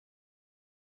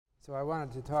So I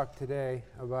wanted to talk today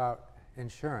about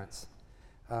insurance,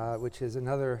 which is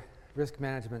another risk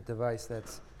management device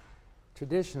that's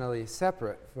traditionally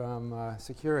separate from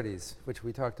securities, which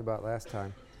we talked about last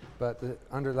time, but the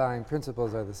underlying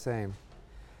principles are the same.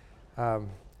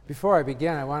 Before I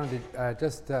begin, I wanted to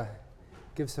just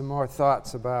give some more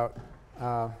thoughts about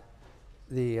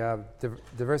the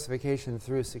diversification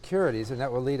through securities, and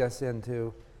that will lead us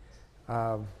into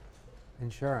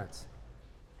insurance.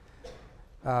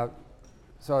 Let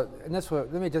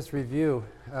me just review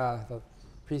the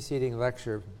preceding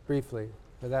lecture briefly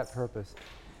for that purpose.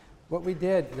 What we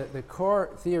did, the core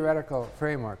theoretical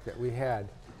framework that we had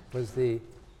was the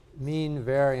mean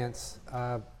variance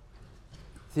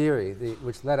theory,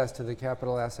 which led us to the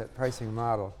capital asset pricing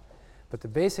model. But the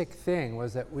basic thing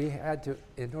was that we had to,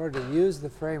 in order to use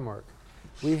the framework,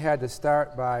 we had to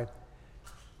start by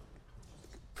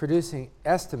producing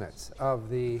estimates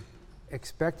of the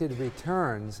expected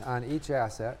returns on each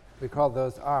asset, we call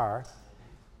those R,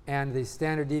 and the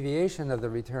standard deviation of the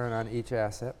return on each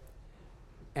asset,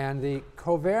 and the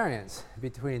covariance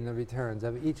between the returns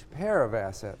of each pair of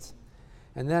assets.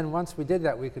 And then once we did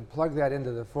that, we could plug that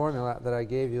into the formula that I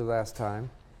gave you last time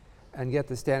and get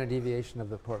the standard deviation of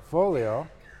the portfolio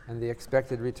and the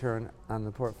expected return on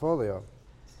the portfolio.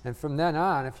 And from then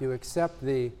on, if you accept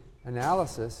the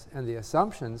analysis and the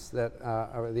assumptions that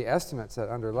or the estimates that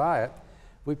underlie it,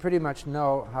 we pretty much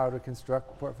know how to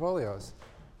construct portfolios.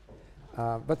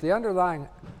 But the underlying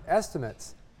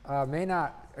estimates may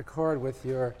not accord with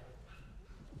your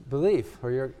belief or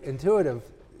your intuitive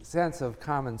sense of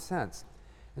common sense.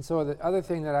 And so the other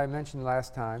thing that I mentioned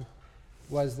last time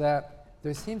was that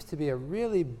there seems to be a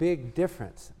really big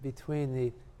difference between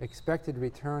the expected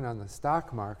return on the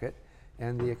stock market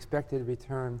and the expected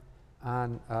return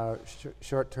on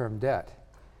short-term debt.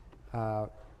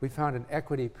 We found an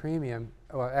equity premium,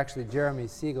 well, actually Jeremy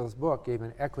Siegel's book gave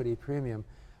an equity premium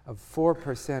of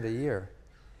 4% a year.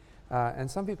 And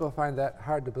some people find that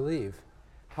hard to believe.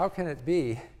 How can it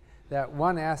be that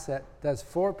one asset does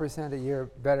 4% a year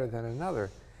better than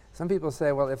another? Some people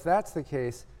say, well, if that's the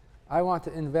case, I want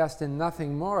to invest in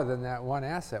nothing more than that one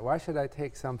asset. Why should I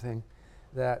take something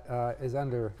that is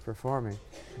underperforming?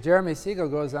 Jeremy Siegel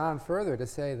goes on further to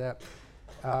say that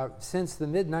since the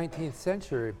mid-19th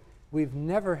century, we've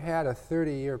never had a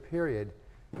 30-year period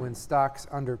when stocks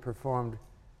underperformed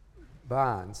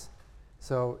bonds.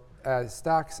 So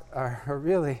stocks are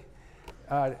really,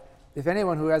 if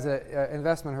anyone who has an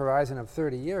investment horizon of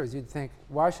 30 years, you'd think,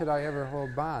 why should I ever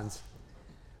hold bonds?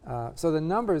 So the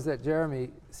numbers that Jeremy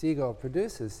Siegel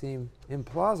produces seem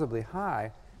implausibly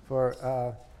high for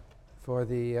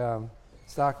the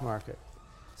stock market.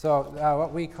 So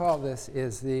what we call this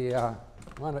is the, I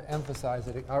want to emphasize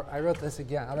it. I wrote this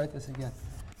again. I'll write this again.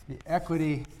 The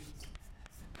equity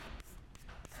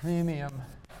premium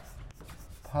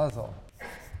puzzle.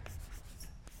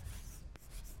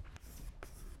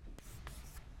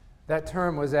 That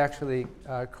term was actually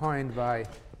coined by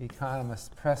economists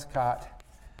Prescott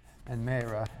and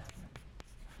Mayra,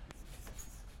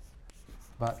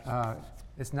 but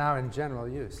it's now in general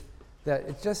use. That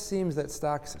it just seems that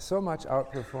stocks so much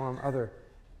outperform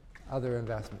other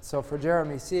investments. So for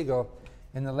Jeremy Siegel,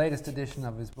 in the latest edition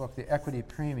of his book, the equity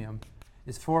premium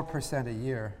is 4% a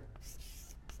year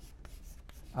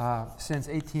since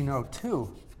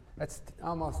 1802. That's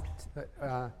almost,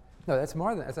 no, that's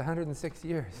more than, that's 106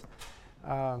 years.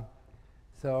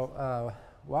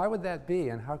 Why would that be,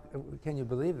 and how can you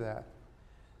believe that?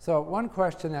 So one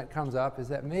question that comes up is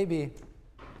that maybe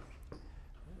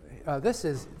this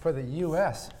is for the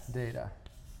U.S. data.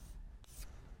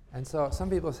 And so some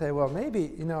people say, well, maybe,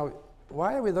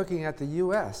 why are we looking at the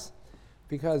U.S.?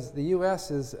 Because the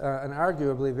U.S. is an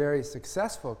arguably very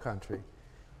successful country.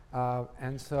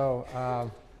 And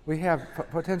so we have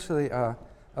potentially a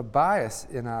bias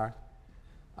in our,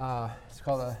 it's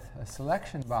called a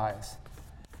selection bias.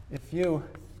 If you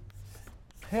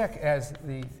pick as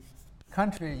the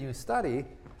country you study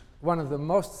one of the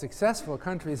most successful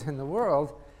countries in the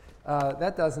world,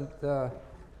 that doesn't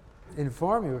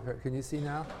inform you. Can you see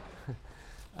now?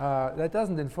 That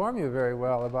doesn't inform you very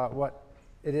well about what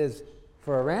it is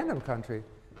for a random country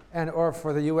or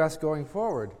for the U.S. going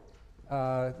forward.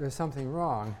 There's something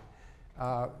wrong.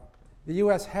 The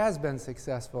U.S. has been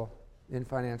successful in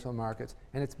financial markets,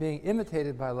 and it's being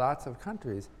imitated by lots of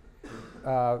countries.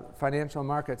 Financial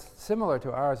markets similar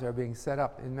to ours are being set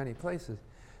up in many places.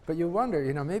 But you wonder,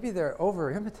 maybe they're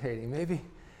over-imitating. Maybe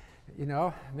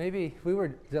we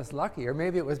were just lucky, or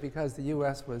maybe it was because the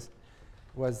U.S. was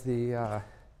the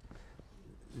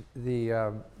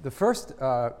first,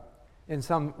 in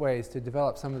some ways, to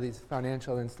develop some of these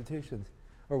financial institutions,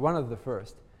 or one of the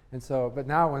first. And so, but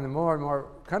now when the more and more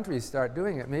countries start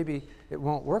doing it, maybe it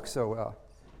won't work so well.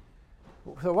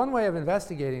 So one way of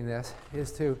investigating this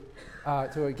is to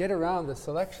get around the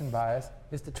selection bias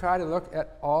is to try to look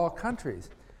at all countries.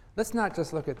 Let's not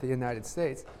just look at the United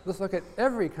States. Let's look at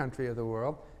every country of the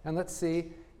world, and let's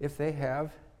see if they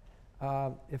have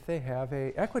a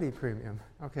equity premium.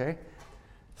 Okay,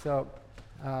 so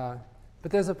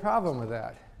but there's a problem with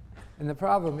that, and the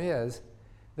problem is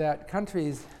that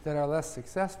countries that are less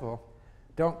successful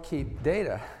don't keep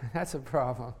data. That's a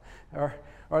problem, or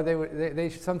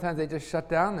sometimes they just shut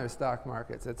down their stock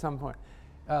markets at some point.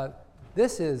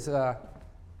 This is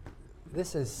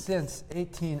since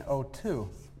 1802.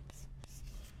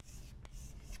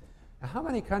 Now, how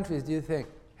many countries do you think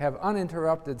have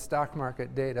uninterrupted stock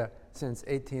market data since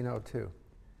 1802?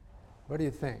 What do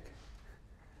you think?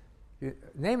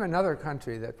 Name another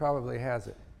country that probably has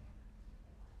it.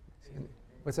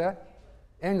 What's that?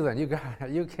 England. You got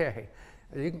it. UK.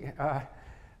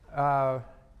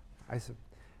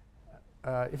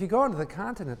 If you go into the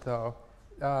continent, though,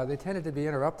 they tended to be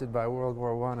interrupted by World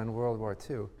War I and World War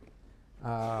II.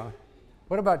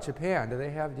 What about Japan? Do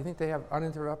you think they have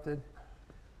uninterrupted?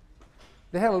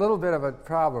 They had a little bit of a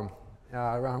problem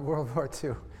around World War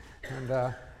II,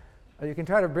 and you can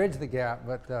try to bridge the gap,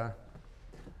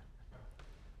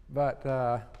 but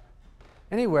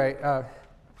anyway,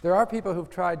 there are people who've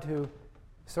tried to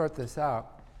sort this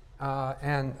out,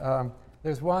 and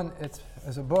there's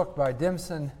there's a book by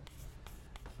Dimson,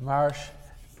 Marsh,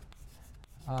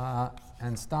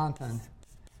 and Staunton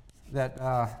that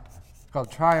called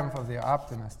Triumph of the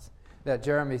Optimists that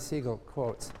Jeremy Siegel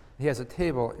quotes. He has a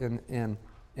table in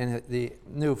the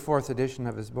new 4th edition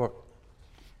of his book.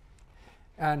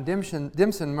 And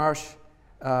Dimson, Marsh,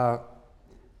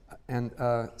 and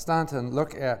Staunton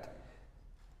look at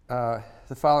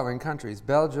the following countries: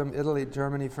 Belgium, Italy,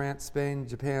 Germany, France, Spain,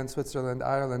 Japan, Switzerland,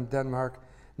 Ireland, Denmark,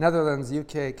 Netherlands,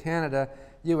 UK, Canada,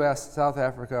 US, South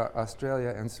Africa,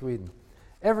 Australia, and Sweden.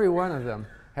 Every one of them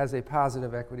has a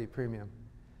positive equity premium,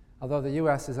 although the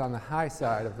US is on the high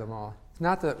side of them all. It's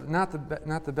not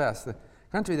the best. The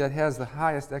country that has the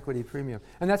highest equity premium,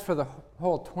 and that's for the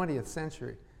whole 20th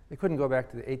century. They couldn't go back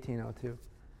to the 1802.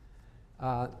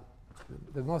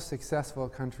 The most successful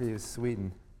country is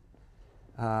Sweden.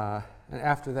 And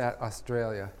after that,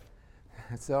 Australia.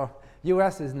 So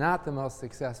US is not the most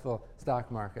successful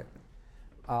stock market,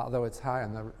 although it's high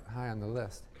on the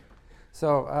list.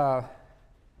 So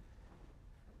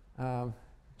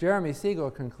Jeremy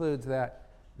Siegel concludes that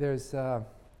there's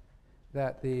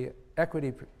that the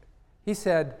equity. He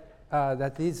said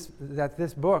that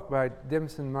this book by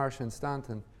Dimson, Marsh, and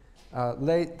Staunton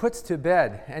puts to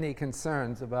bed any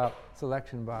concerns about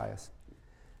selection bias.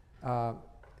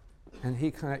 And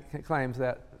he claims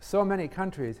that so many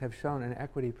countries have shown an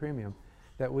equity premium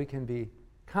that we can be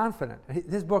confident.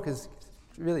 His book is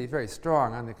really very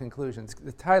strong on the conclusions.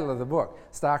 The title of the book,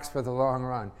 Stocks for the Long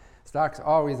Run. Stocks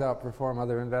always outperform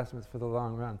other investments for the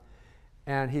long run.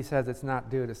 And he says it's not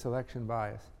due to selection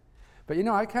bias. But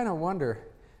I kind of wonder,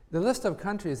 the list of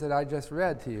countries that I just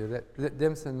read to you that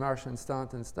Dimson, Marsh, and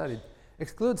Staunton studied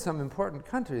excludes some important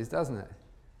countries, doesn't it?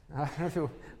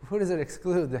 Who does it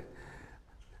exclude?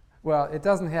 Well, it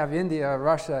doesn't have India,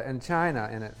 Russia, and China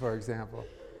in it, for example.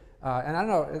 And I don't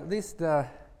know, at least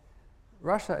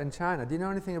Russia and China, do you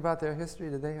know anything about their history?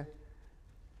 Do they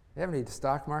have any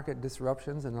stock market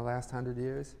disruptions in the last 100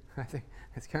 years? I think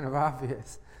it's kind of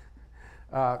obvious.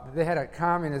 They had a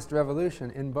communist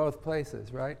revolution in both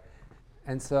places, right?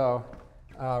 And so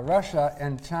Russia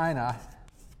and China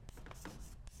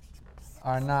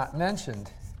are not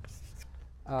mentioned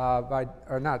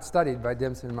are not studied by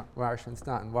Dimson, Marsh, and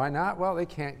Staunton. Why not? Well, they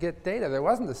can't get data. There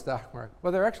wasn't a stock market.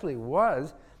 Well, there actually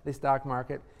was the stock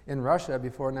market in Russia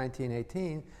before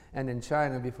 1918 and in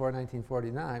China before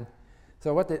 1949.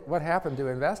 So what happened to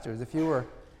investors? If you were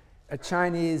a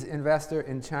Chinese investor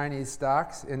in Chinese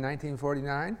stocks in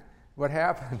 1949, what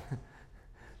happened?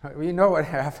 Well, you know what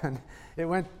happened.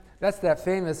 That's that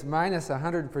famous minus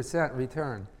 100%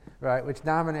 return, right, which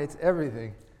dominates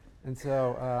everything. And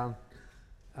so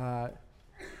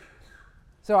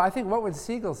so I think what would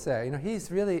Siegel say?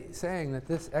 He's really saying that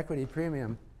this equity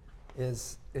premium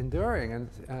is enduring, and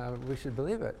we should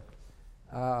believe it.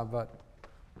 But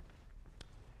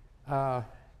I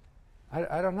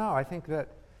don't know. I think that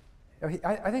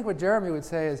I think what Jeremy would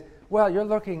say is, well,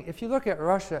 if you look at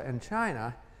Russia and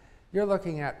China, you're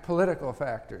looking at political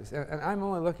factors, and I'm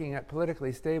only looking at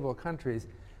politically stable countries,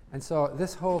 and so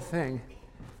this whole thing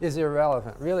is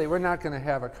irrelevant. Really, we're not going to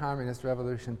have a communist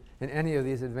revolution in any of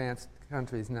these advanced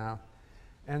countries now.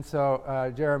 And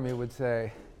so Jeremy would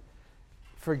say,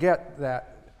 forget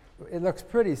that it looks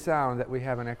pretty sound that we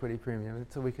have an equity premium,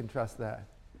 so we can trust that.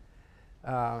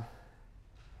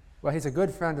 Well, he's a good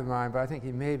friend of mine, but I think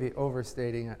he may be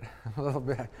overstating it a little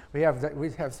bit. We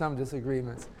have some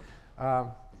disagreements.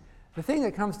 The thing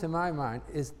that comes to my mind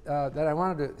is that I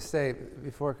wanted to say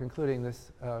before concluding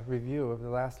this review of the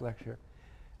last lecture.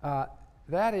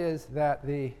 That is that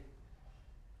the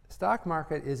stock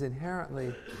market is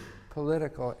inherently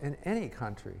political in any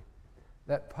country,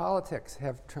 that politics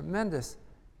have tremendous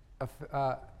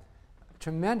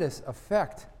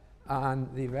effect on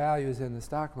the values in the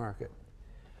stock market.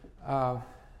 And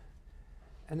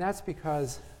that's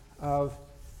because of,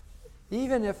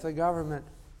 even if the government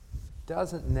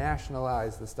doesn't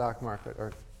nationalize the stock market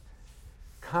or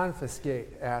confiscate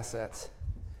assets,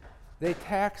 they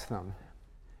tax them,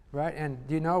 right? And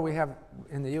do you know we have,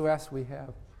 in the US, we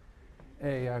have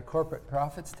a corporate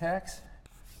profits tax?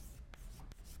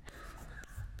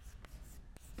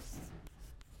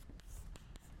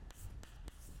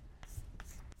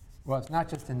 Well, it's not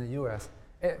just in the US.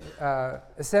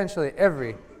 Essentially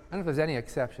every, I don't know if there's any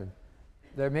exception.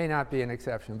 There may not be an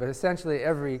exception, but essentially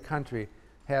every country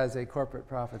has a corporate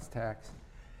profits tax.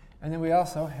 And then we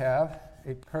also have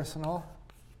a personal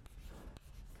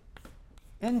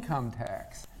income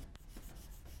tax.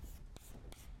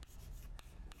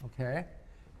 Okay?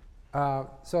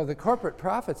 So the corporate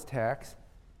profits tax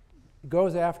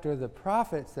goes after the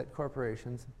profits that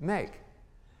corporations make.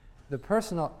 The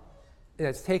personal,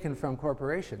 it's taken from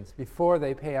corporations before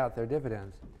they pay out their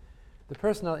dividends. The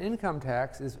personal income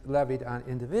tax is levied on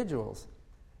individuals,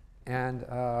 and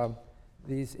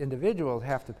these individuals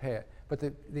have to pay it. But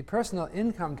the personal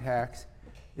income tax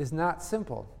is not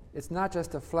simple. It's not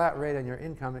just a flat rate on your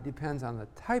income. It depends on the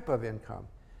type of income.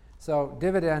 So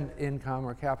dividend income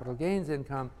or capital gains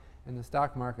income in the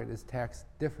stock market is taxed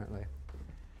differently.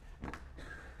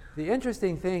 The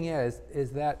interesting thing is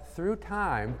that through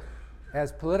time,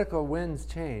 as political winds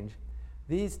change,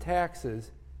 these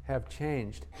taxes have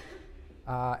changed.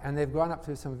 And they've gone up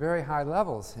to some very high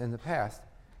levels in the past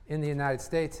in the United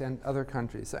States and other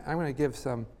countries. So I'm going to give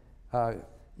some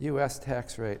US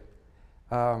tax rate.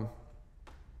 The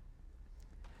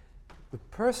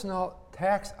personal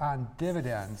tax on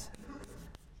dividends,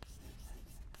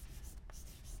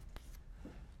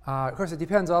 of course, it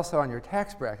depends also on your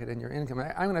tax bracket and your income.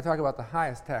 I'm going to talk about the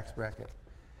highest tax bracket.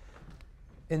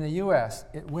 In the US,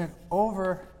 it went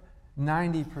over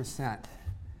 90%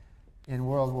 in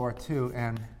World War II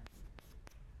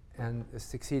and the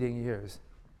succeeding years.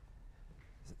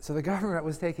 So the government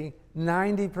was taking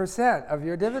 90% of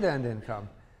your dividend income,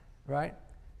 right?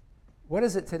 What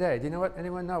is it today? Do you know what?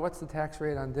 Anyone know? What's the tax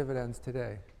rate on dividends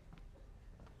today?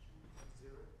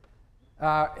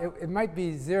 It might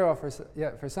be zero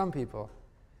for some people,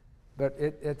 but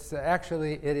it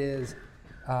is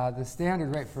the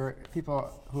standard rate for people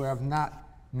who have not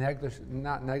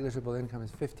negligible income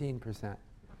is 15%.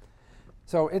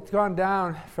 So it's gone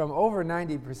down from over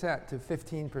 90% to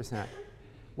 15%.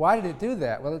 Why did it do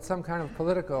that? Well, it's some kind of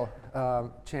political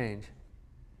change.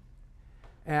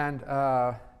 And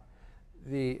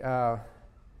the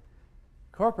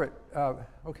corporate,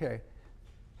 okay.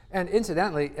 And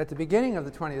incidentally, at the beginning of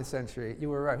the 20th century, you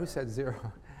were right. Who said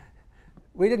zero?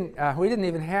 We didn't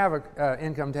even have an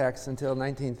income tax until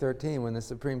 1913 when the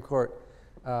Supreme Court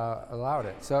allowed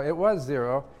it. So it was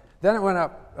zero. Then it went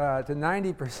up to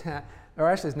 90%, or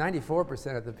actually it's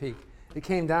 94% at the peak. It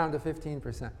came down to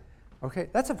 15%. Okay,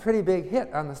 that's a pretty big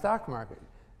hit on the stock market.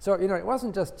 So, you know, it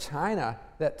wasn't just China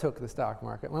that took the stock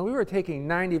market. When we were taking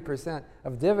 90%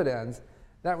 of dividends,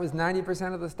 that was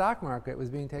 90% of the stock market was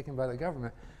being taken by the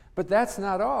government. But that's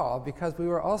not all, because we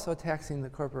were also taxing the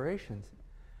corporations.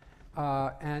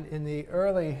 And in the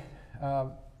early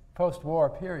post-war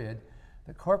period,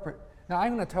 the corporate... Now,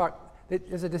 I'm going to talk...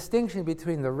 There's a distinction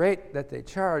between the rate that they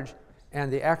charge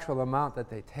and the actual amount that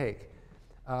they take.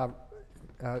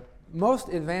 Most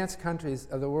advanced countries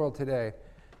of the world today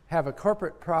have a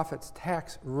corporate profits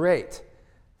tax rate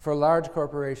for large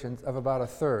corporations of about a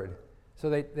third.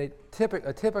 So a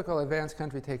typical advanced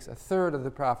country takes a third of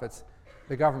the profits.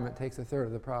 The government takes a third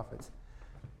of the profits.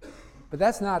 But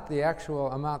that's not the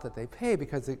actual amount that they pay,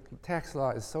 because the tax law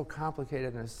is so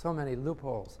complicated and there's so many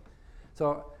loopholes.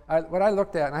 So what I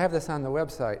looked at, and I have this on the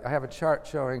website, I have a chart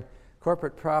showing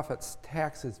corporate profits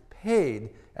taxes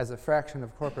paid as a fraction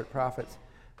of corporate profits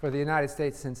for the United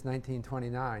States since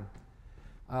 1929.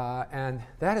 And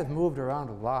that has moved around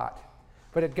a lot.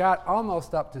 But it got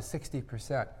almost up to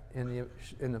 60%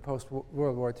 in the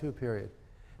post-World War II period.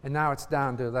 And now it's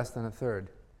down to less than a third.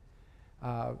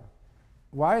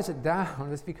 Why is it down?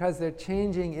 It's because they're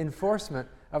changing enforcement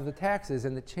of the taxes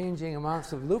and the changing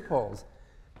amounts of loopholes.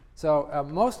 So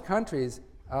most countries,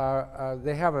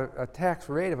 they have a tax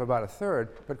rate of about 1/3,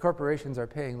 but corporations are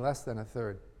paying less than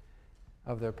 1/3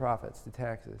 of their profits to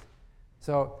taxes.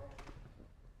 So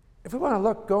if we want to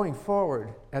look going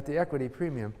forward at the equity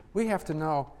premium, we have to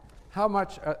know how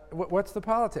much, what's the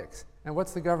politics and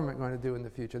what's the government going to do in the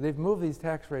future. They've moved these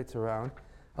tax rates around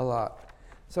a lot.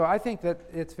 So I think that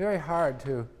it's very hard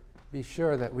to be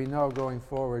sure that we know going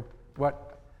forward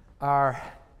what our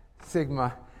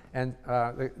sigma and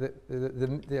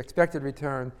the expected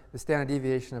return, the standard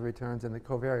deviation of returns, and the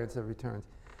covariance of returns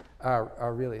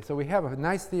are really. So we have a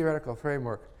nice theoretical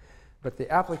framework, but the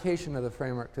application of the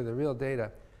framework to the real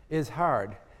data is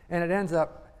hard, and it ends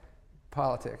up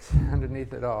politics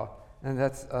underneath it all, and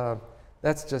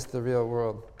that's just the real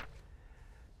world.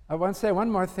 I want to say one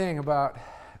more thing about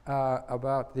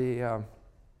the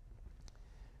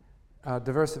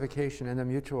diversification in the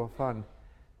mutual fund.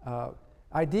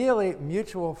 Ideally,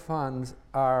 mutual funds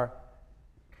are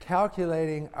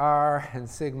calculating R and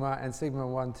sigma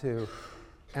 1, 2,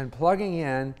 and plugging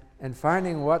in and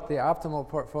finding what the optimal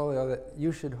portfolio that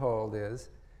you should hold is,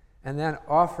 and then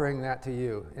offering that to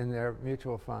you in their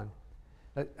mutual fund.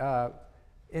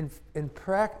 In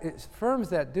practice, firms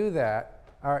that do that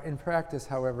are in practice,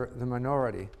 however, the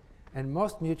minority. And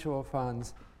most mutual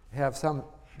funds have some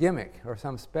gimmick or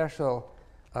some special,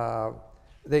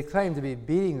 they claim to be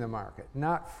beating the market,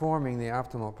 not forming the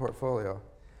optimal portfolio.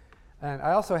 And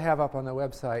I also have up on the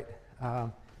website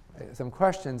some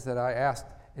questions that I asked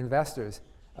investors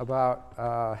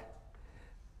about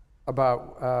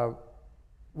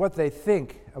what they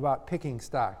think about picking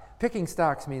stock. Picking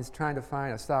stocks means trying to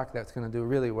find a stock that's going to do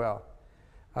really well.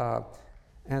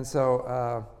 And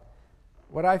so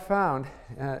what I found,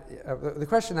 the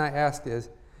question I asked is,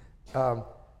 do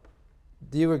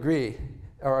you agree,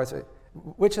 or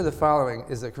which of the following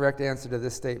is the correct answer to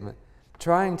this statement?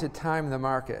 Trying to time the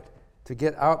market to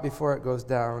get out before it goes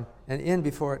down and in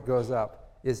before it goes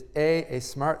up is A, a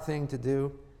smart thing to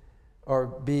do, or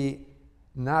B,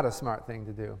 not a smart thing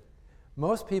to do.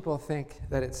 Most people think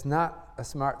that it's not a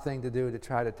smart thing to do to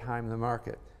try to time the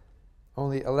market.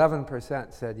 Only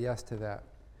 11% said yes to that.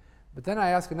 But then I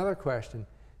ask another question.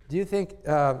 Do you think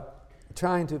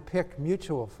trying to pick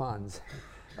mutual funds,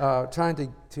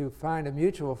 trying to find a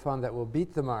mutual fund that will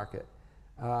beat the market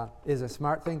is a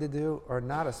smart thing to do or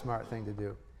not a smart thing to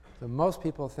do? So most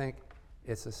people think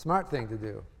it's a smart thing to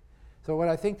do. So what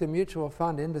I think the mutual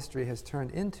fund industry has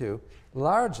turned into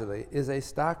largely is a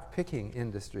stock picking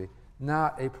industry,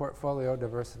 not a portfolio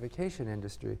diversification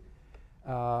industry.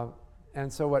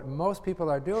 And so what most people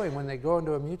are doing when they go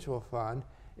into a mutual fund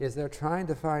is they're trying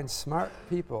to find smart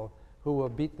people who will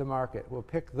beat the market, will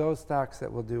pick those stocks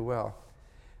that will do well.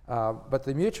 But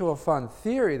the mutual fund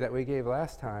theory that we gave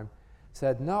last time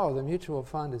said, no, the mutual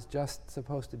fund is just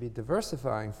supposed to be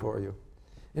diversifying for you.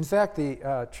 In fact,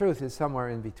 the truth is somewhere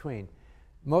in between.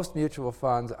 Most mutual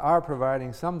funds are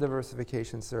providing some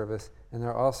diversification service, and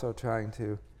they're also trying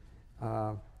to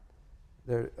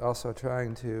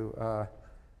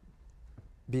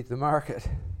beat the market.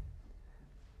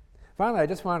 Finally, I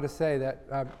just wanted to say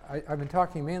that I've been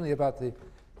talking mainly about the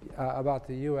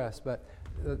U.S., but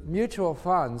mutual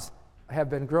funds have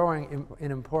been growing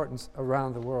in importance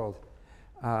around the world.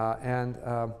 And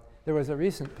there was a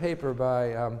recent paper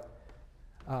by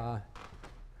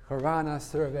Corana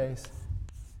Surveys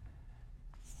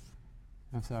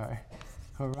and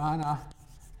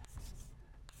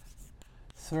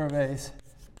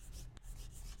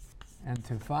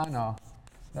Tufano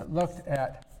that looked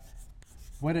at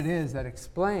what it is that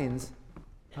explains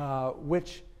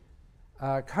which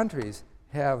countries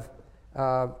have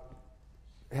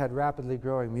had rapidly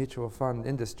growing mutual fund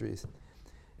industries.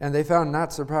 And they found,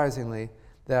 not surprisingly,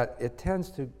 that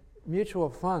mutual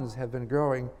funds have been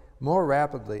growing more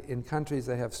rapidly in countries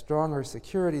that have stronger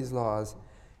securities laws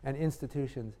and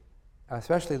institutions,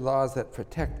 especially laws that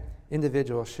protect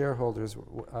individual shareholders'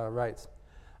 rights.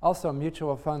 Also,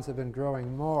 mutual funds have been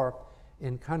growing more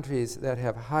in countries that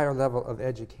have higher level of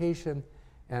education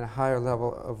and a higher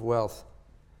level of wealth.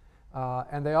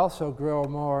 And they also grow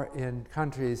more in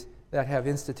countries that have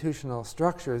institutional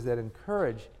structures that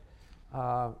encourage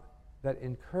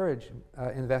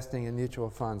investing in mutual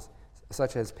funds,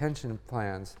 such as pension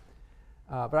plans.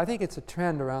 But I think it's a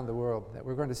trend around the world that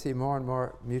we're going to see more and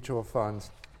more mutual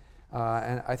funds.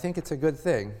 And I think it's a good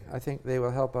thing. I think they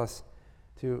will help us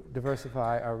to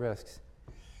diversify our risks.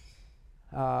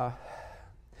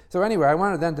 So anyway, I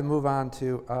wanted then to move on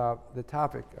to the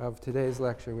topic of today's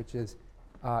lecture, which is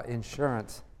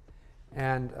insurance.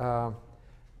 And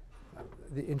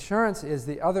the insurance is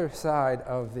the other side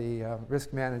of the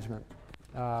risk management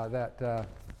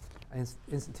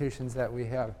institutions that we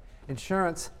have.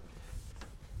 insurance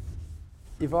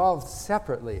evolved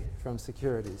separately from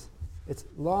securities. It's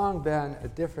long been a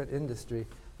different industry,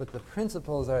 but the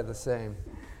principles are the same.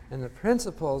 And the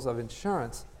principles of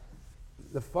insurance,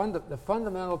 the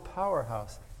fundamental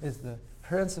powerhouse is the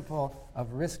principle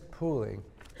of risk pooling.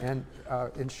 And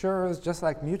insurers, just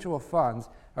like mutual funds,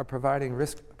 are providing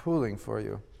risk pooling for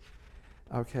you.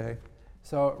 Okay,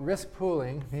 so risk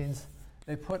pooling means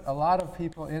they put a lot of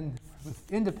people in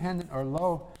with independent or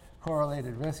low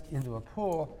correlated risk into a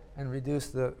pool and reduce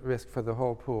the risk for the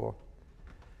whole pool.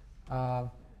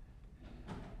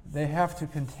 They have to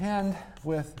contend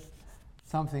with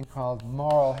something called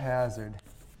moral hazard,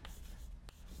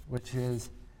 which is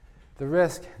the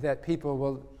risk that people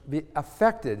will be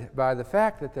affected by the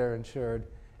fact that they're insured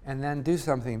and then do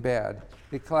something bad.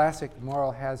 The classic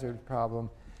moral hazard problem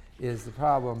is the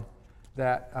problem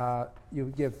that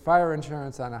you give fire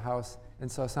insurance on a house,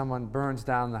 and so someone burns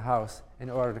down the house in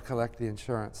order to collect the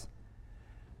insurance.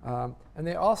 And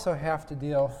they also have to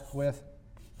deal with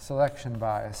selection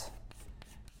bias.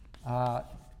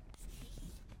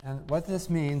 And what this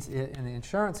means in the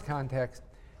insurance context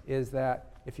is that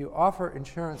if you offer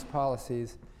insurance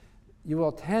policies, you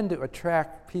will tend to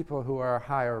attract people who are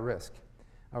higher risk.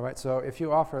 All right, so if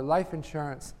you offer life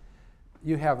insurance,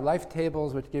 you have life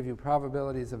tables which give you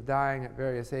probabilities of dying at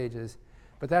various ages,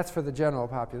 but that's for the general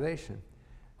population.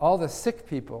 All the sick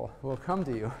people will come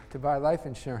to you to buy life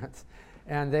insurance,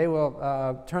 and they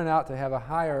will turn out to have a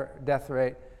higher death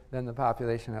rate than the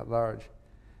population at large.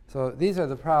 So these are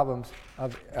the problems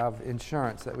of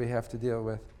insurance that we have to deal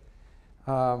with.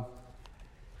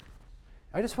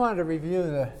 I just wanted to review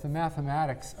the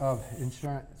mathematics of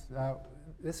insurance.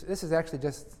 This is actually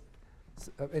just,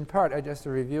 in part, just a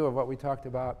review of what we talked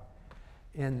about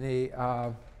in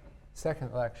the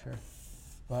second lecture.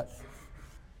 But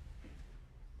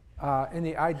in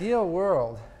the ideal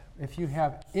world, if you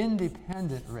have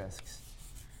independent risks,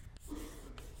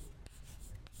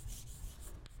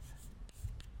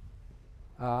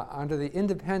 under the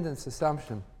independence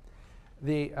assumption,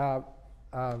 the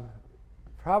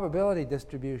probability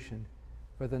distribution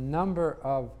for the number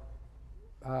of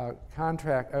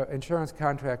insurance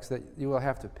contracts that you will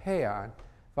have to pay on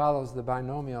follows the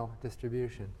binomial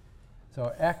distribution.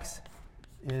 So X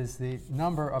is the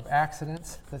number of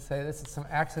accidents. Let's say this is some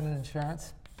accident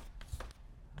insurance.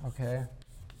 Okay.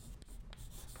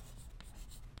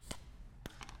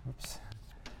 Oops.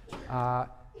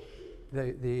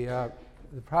 The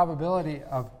probability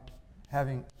of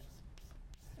having,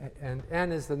 and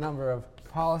N is the number of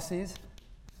policies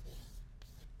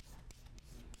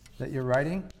that you're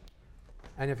writing.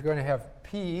 And if you're going to have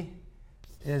P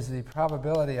is the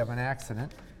probability of an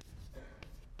accident.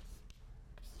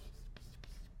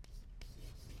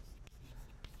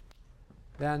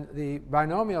 Then the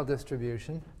binomial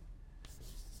distribution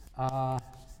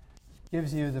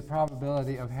gives you the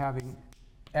probability of having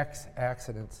X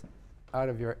accidents out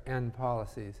of your N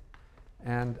policies.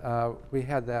 And we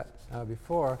had that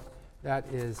before. That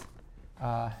is,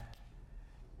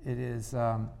 it is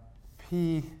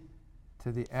P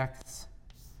to the X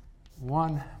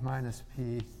 1 minus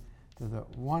P to the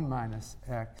 1 minus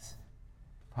X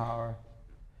power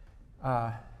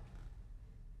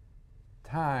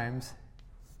times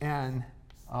N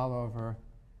all over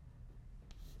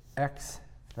X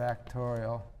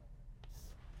factorial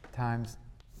times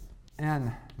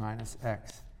N minus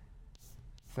X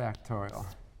factorial.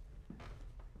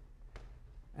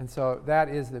 And so that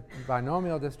is the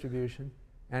binomial distribution,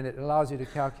 and it allows you to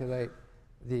calculate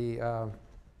the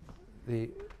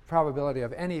probability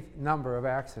of any number of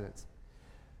accidents.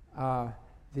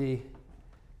 The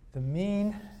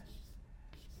mean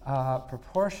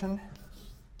proportion,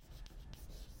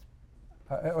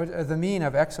 or the mean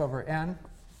of X over N,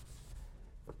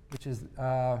 which is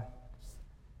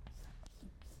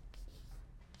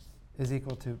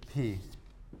equal to P.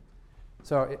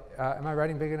 So am I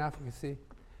writing big enough? You can see.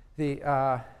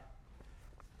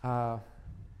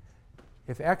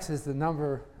 If X is the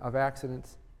number of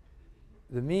accidents,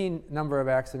 the mean number of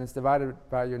accidents divided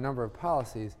by your number of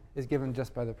policies is given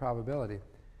just by the probability.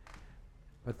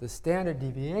 But the standard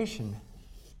deviation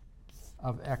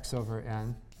of X over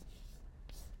N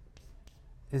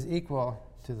is equal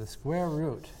to the square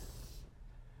root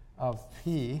of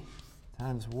P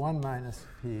times 1 minus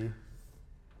P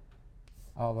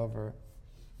all over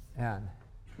N.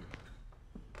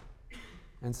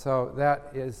 And so that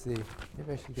is the,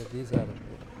 maybe I should get these out of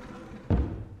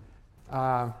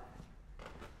here.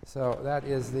 So that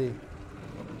is the,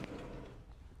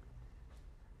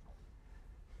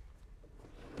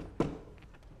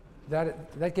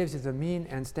 that gives you the mean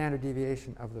and standard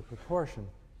deviation of the proportion.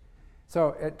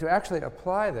 So to actually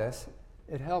apply this,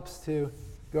 it helps to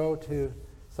go to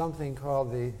something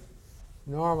called the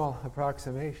normal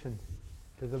approximation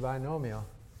to the binomial.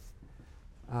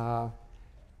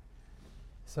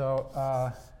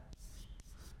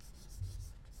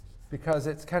 Because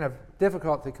it's kind of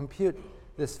difficult to compute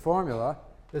this formula,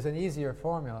 there's an easier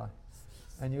formula.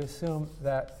 And you assume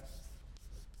that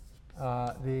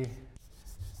the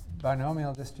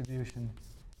binomial distribution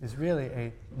is really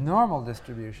a normal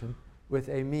distribution with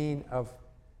a mean of,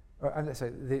 or I'm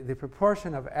sorry, the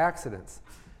proportion of accidents,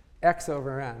 x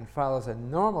over n, follows a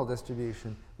normal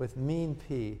distribution with mean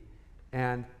p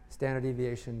and standard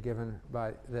deviation given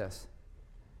by this.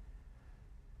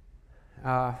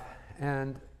 That's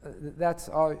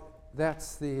all.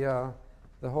 That's the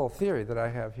whole theory that I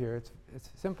have here. It's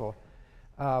simple.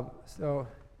 So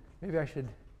maybe I should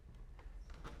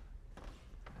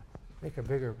make a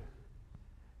bigger.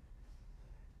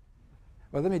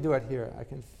 Well, let me do it here. I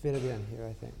can fit it in here,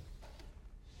 I think.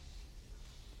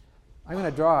 I'm going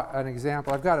to draw an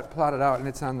example. I've got it plotted out, and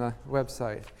it's on the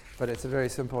website, but it's a very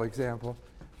simple example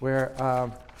where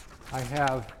I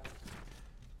have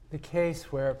the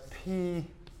case where p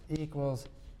equals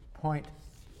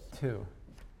 0.2.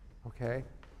 Okay?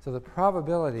 So the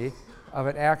probability of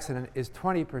an accident is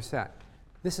 20%.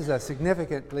 This is a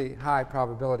significantly high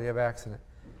probability of accident.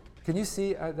 Can you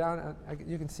see down?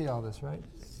 You can see all this, right?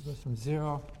 It goes from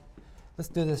 0. Let's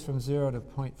do this from 0 to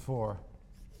 0.4.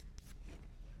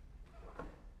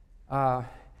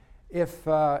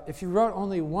 If you wrote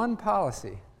only one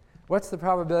policy, what's the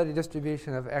probability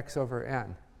distribution of x over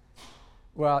n?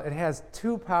 Well, it has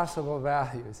two possible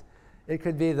values. It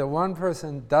could be the one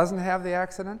person doesn't have the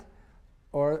accident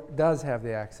or does have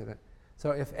the accident. So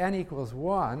if n equals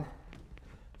 1,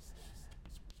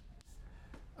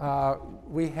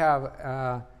 we have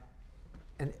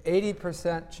an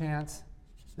 80% chance,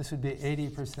 this would be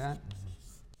 80%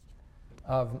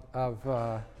 of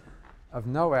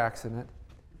no accident.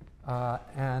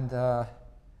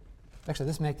 Actually,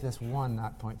 let's make this 1,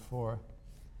 not 0.4.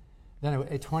 Then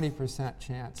a 20%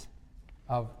 chance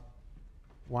of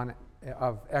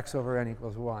x over n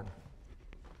equals 1.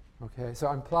 Okay, so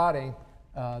I'm plotting,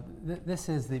 this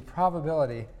is the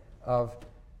probability of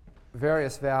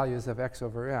various values of x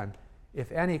over n.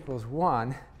 If n equals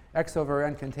 1, x over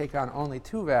n can take on only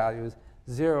two values,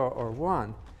 0 or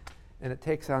 1. And it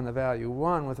takes on the value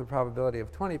 1 with a probability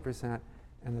of 20%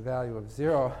 and the value of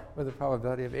 0 with a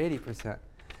probability of 80%.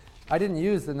 I didn't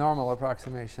use the normal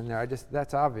approximation there.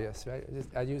 That's obvious, right?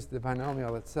 I used the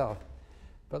binomial itself.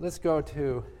 But let's go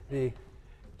to the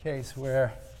case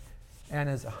where n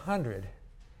is 100.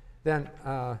 Then,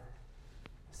 let's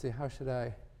see, how should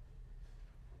I?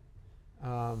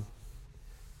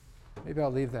 Maybe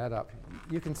I'll leave that up.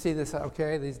 You can see this,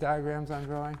 okay, these diagrams I'm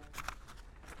drawing?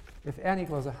 If n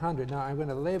equals 100, now I'm going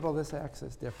to label this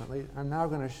axis differently. I'm now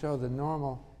going to show the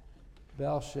normal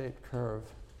bell-shaped curve.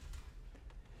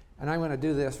 And I'm going to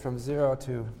do this from 0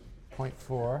 to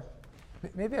 0.4.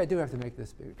 Maybe I do have to make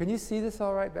this bigger. Can you see this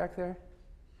all right back there?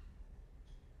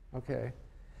 OK.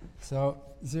 So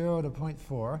 0 to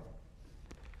 0.4.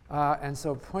 And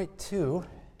so 0.2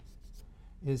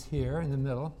 is here in the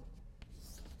middle.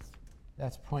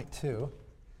 That's 0.2.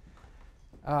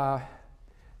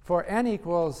 For n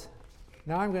equals,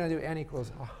 now I'm going to do n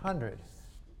equals 100.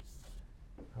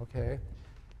 OK.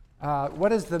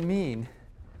 What is the mean?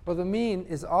 Well, the mean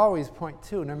is always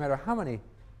 0.2, no matter how many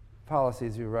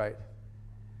policies you write.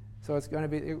 So it's going to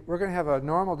be, we're going to have a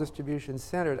normal distribution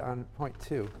centered on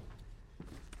 0.2.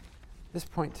 This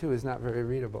 0.2 is not very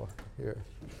readable here.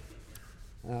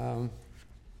 I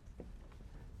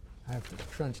have to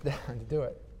crunch down to do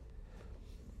it.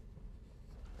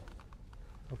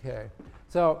 OK.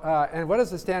 So, and what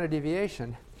is the standard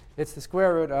deviation? It's the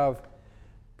square root of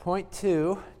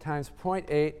 0.2 times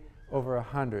 0.8 over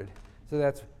 100. So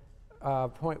that's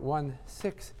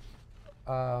 0.16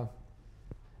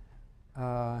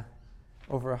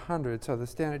 over 100. So the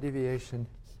standard deviation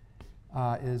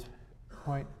is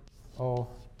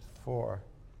 0.04.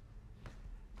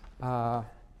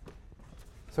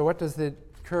 So what does the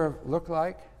curve look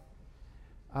like?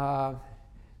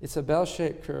 It's a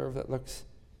bell-shaped curve that looks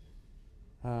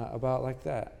about like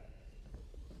that.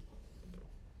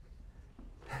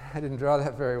 I didn't draw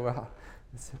that very well.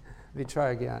 Let me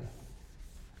try again.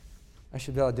 I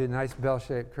should be able to do nice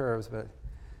bell-shaped curves, but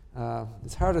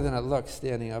it's harder than it looks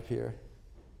standing up here.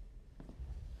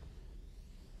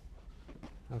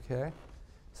 OK?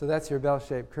 So that's your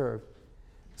bell-shaped curve.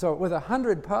 So with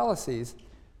 100 policies,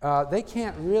 they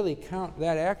can't really count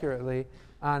that accurately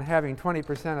on having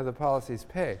 20% of the policies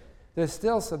pay. There's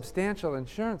still substantial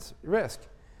insurance risk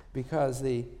because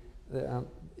the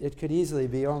it could easily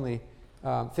be only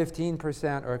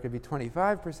 15%, or it could be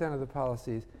 25% of the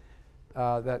policies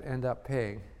that end up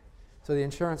paying. So the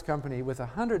insurance company with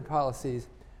 100 policies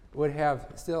would have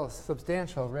still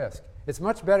substantial risk. It's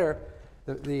much better,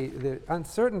 the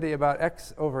uncertainty about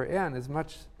x over n is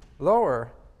much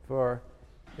lower for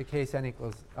the case n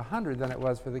equals 100 than it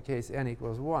was for the case n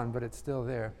equals 1, but it's still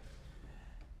there.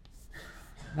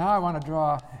 Now I want to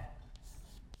draw,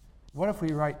 what if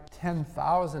we write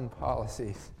 10,000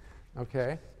 policies,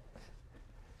 okay?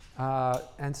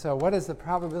 And so what is the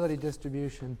probability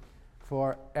distribution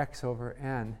for x over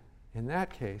n in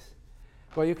that case?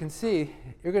 Well, you can see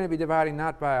you're going to be dividing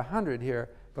not by 100 here,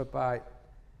 but by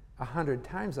 100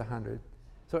 times 100.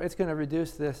 So it's going to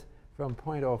reduce this from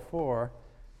 0.04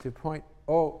 to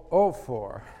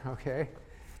 0.004, okay?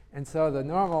 And so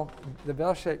the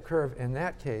bell-shaped curve in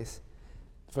that case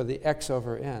for the x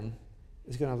over n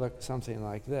is going to look something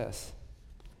like this.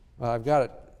 Well, I've got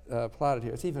it plotted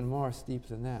here. It's even more steep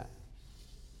than that.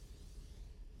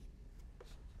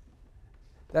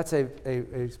 That's a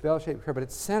bell-shaped curve, but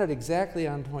it's centered exactly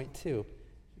on 0.2.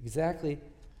 Exactly,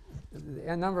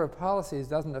 the number of policies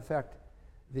doesn't affect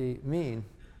the mean,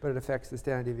 but it affects the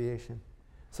standard deviation.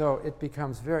 So it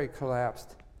becomes very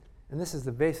collapsed. And this is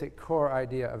the basic core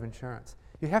idea of insurance.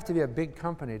 You have to be a big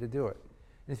company to do it.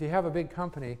 And if you have a big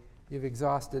company, you've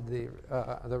exhausted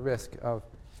the risk of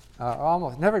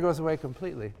almost never goes away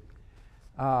completely.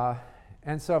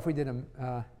 And so if we did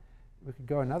we could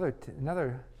go another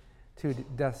 2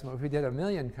 decimal. If we did a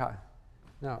million,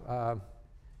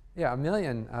 a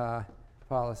million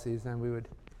policies, then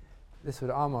this would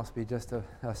almost be just a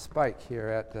spike here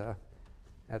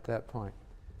at that point.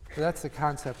 So that's the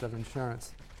concept of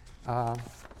insurance.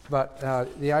 But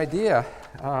the idea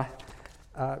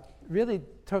really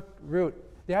took root.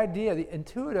 The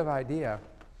intuitive idea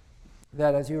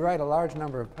that as you write a large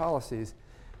number of policies,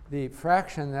 the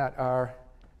fraction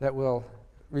that will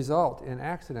result in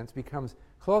accidents becomes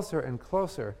closer and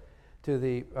closer to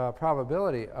the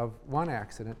probability of one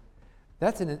accident.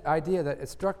 That's an idea that it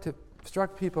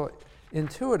struck people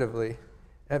intuitively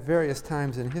at various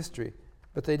times in history,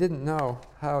 but they didn't know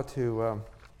how to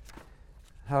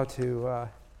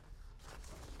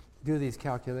do these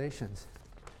calculations.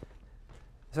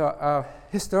 So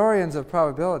historians of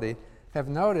probability have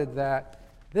noted that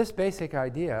this basic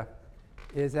idea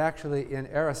is actually in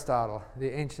Aristotle, the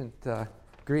ancient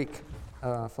Greek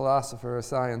philosopher or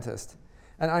scientist.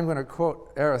 And I'm going to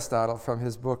quote Aristotle from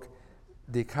his book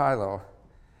De Caelo.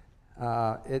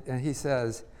 And he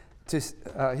says, he's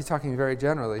talking very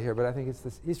generally here, but I think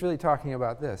he's really talking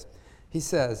about this. He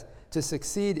says, to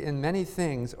succeed in many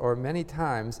things or many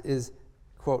times is,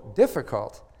 quote,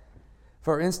 difficult.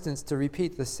 For instance, to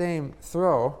repeat the same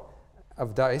throw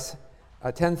of dice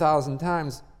 10,000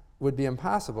 times would be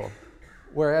impossible,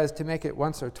 whereas to make it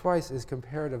once or twice is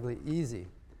comparatively easy.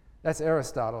 That's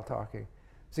Aristotle talking.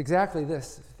 It's exactly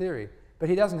this theory. But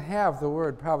he doesn't have the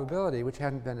word probability, which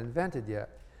hadn't been invented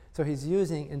yet. So he's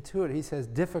using intuitive. He says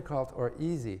difficult or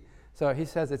easy. So he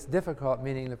says it's difficult,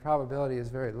 meaning the probability is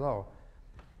very low,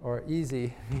 or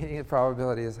easy, meaning the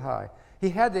probability is high. He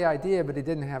had the idea, but he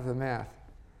didn't have the math.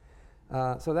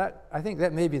 So I think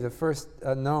that may be the first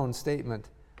known statement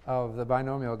of the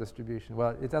binomial distribution.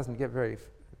 Well, it doesn't get very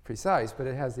precise, but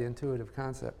it has the intuitive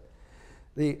concept.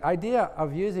 The idea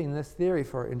of using this theory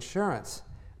for insurance,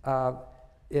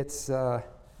 it's the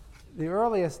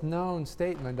earliest known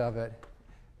statement of it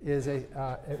is it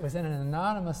was in an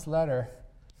anonymous letter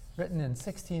written in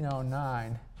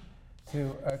 1609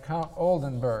 to Count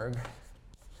Oldenburg.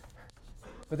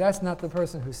 But that's not the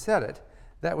person who said it.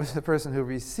 That was the person who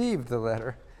received the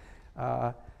letter.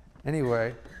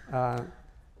 Anyway,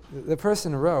 the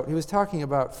person wrote, he was talking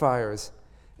about fires,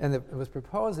 and it was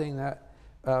proposing that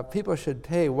people should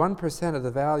pay 1% of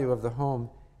the value of the home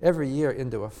every year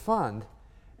into a fund,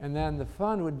 and then the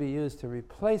fund would be used to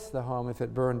replace the home if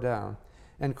it burned down.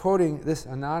 And quoting this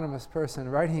anonymous person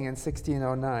writing in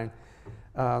 1609,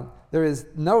 there is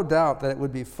no doubt that it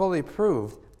would be fully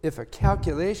proved if a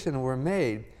calculation were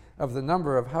made of the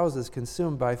number of houses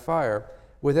consumed by fire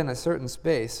within a certain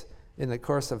space in the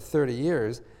course of 30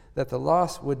 years, that the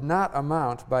loss would not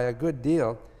amount by a good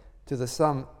deal to the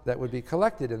sum that would be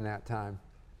collected in that time.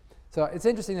 So it's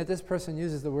interesting that this person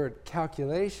uses the word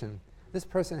calculation. This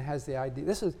person has the idea.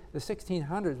 This was the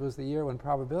 1600s was the year when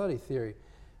probability theory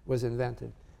was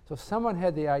invented. So someone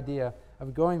had the idea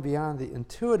of going beyond the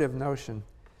intuitive notion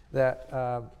that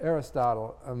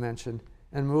Aristotle mentioned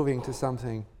and moving to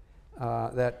something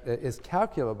that is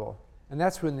calculable. And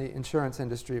that's when the insurance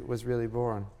industry was really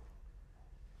born.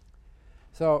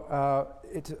 So,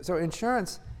 so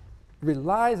insurance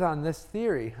relies on this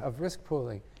theory of risk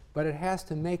pooling, but it has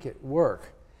to make it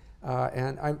work.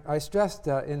 And I stressed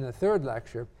in the third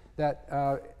lecture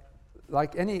that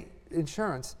like any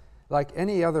insurance, like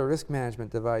any other risk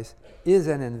management device, is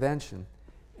an invention,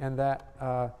 and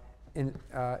that in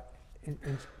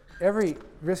every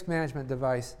risk management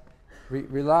device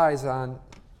relies on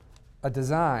a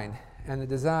design, and the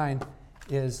design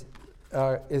is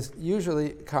usually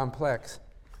complex,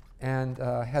 and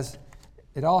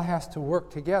it all has to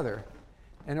work together.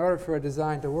 In order for a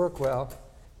design to work well,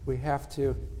 we have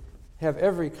to have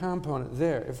every component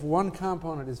there. If one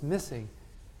component is missing,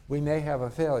 we may have a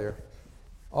failure.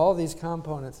 All these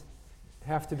components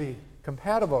have to be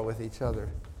compatible with each other,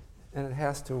 and it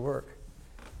has to work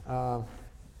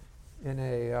in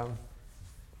a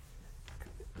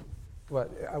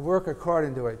work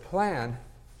according to a plan,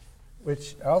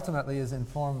 which ultimately is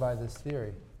informed by this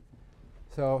theory.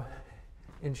 So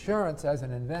insurance as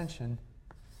an invention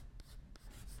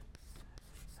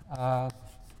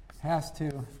has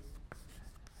to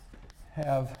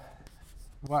have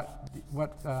what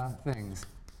things?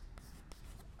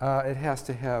 It has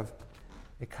to have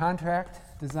a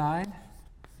contract design.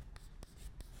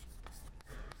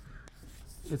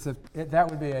 That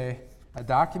would be a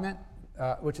document,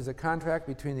 which is a contract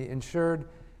between the insured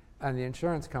and the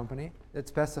insurance company that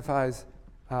specifies,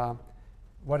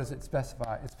 what does it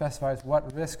specify? It specifies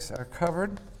what risks are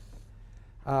covered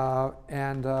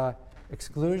and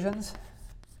exclusions.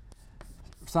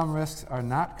 Some risks are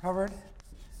not covered,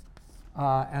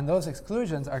 and those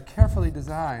exclusions are carefully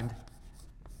designed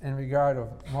in regard of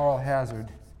moral hazard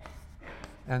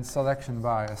and selection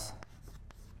bias.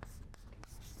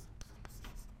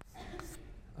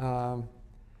 There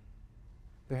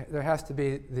has to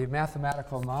be the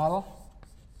mathematical model,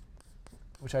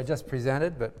 which I just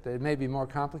presented, but it may be more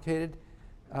complicated.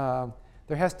 There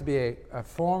has to be a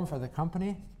form for the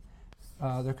company.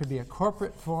 There could be a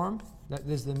corporate form. That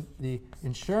is the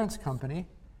insurance company.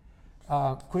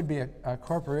 Could be a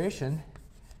corporation,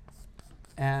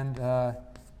 and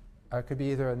it could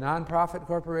be either a non-profit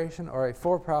corporation or a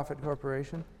for-profit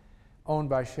corporation owned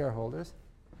by shareholders.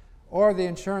 Or the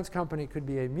insurance company could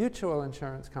be a mutual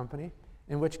insurance company,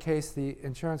 in which case the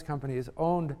insurance company is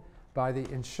owned by the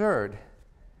insured.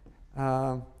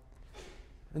 And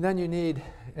then you need,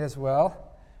 as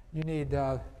well,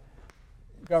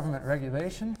 government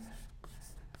regulation,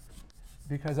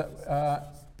 because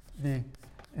the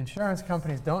insurance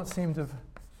companies don't seem to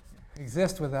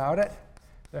exist without it.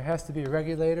 There has to be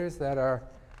regulators that are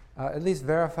at least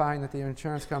verifying that the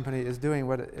insurance company is doing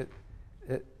what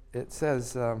it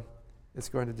says it's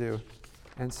going to do.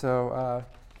 And so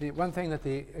the one thing that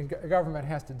the government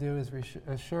has to do is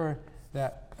assure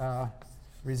that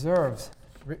reserves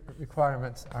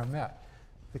requirements are met.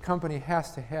 The company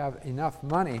has to have enough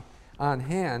money on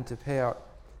hand to pay out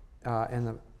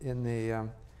in the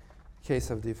case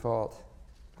of default.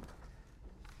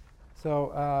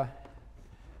 So,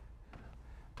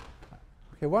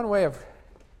 okay, one way of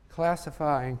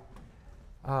classifying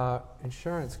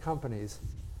insurance companies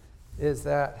is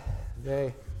that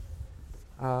they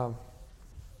can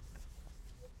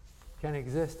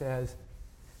exist as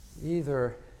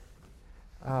either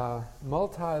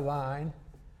multi-line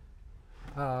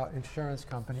insurance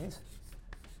companies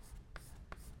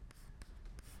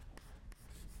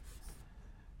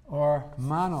or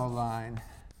monoline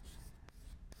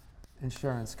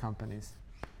insurance companies.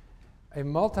 A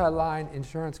multi-line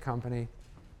insurance company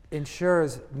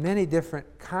insures many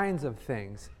different kinds of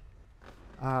things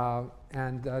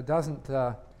and doesn't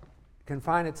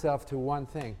confine itself to one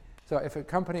thing. So if a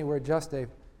company were just a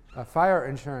fire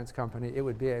insurance company, it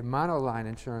would be a monoline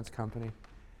insurance company.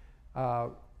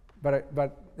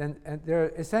 But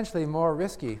they're essentially more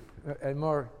risky, and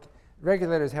more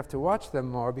regulators have to watch them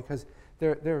more because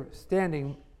they're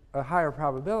standing a higher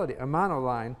probability, a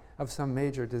monoline of some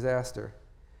major disaster.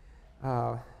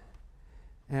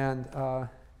 And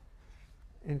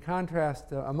in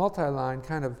contrast, a multi-line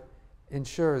kind of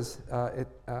insures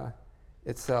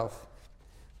itself.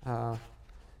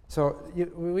 So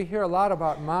we hear a lot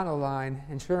about monoline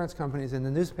insurance companies in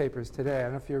the newspapers today. I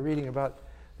don't know if you're reading about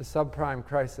the subprime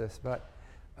crisis, but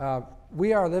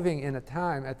we are living in a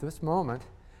time at this moment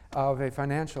of a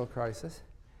financial crisis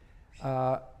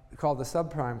called the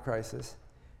subprime crisis.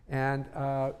 And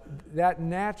that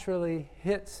naturally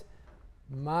hits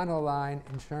monoline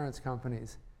insurance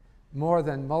companies more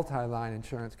than multi-line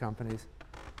insurance companies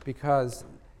because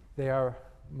they are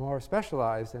more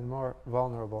specialized and more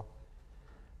vulnerable.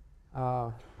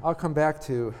 I'll come back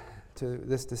to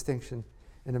this distinction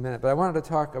in a minute, but I wanted to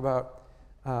talk about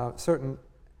certain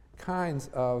kinds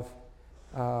of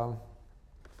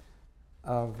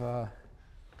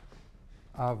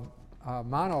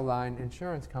monoline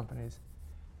insurance companies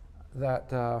that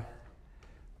the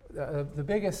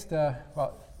biggest,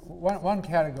 well, one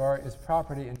category is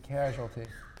property and casualty.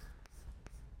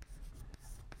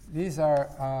 These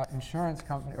are insurance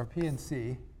companies, or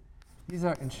P&C. These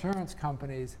are insurance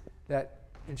companies that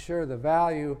insure the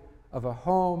value of a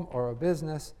home or a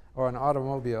business or an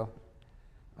automobile.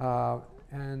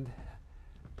 And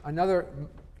another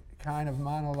kind of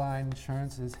monoline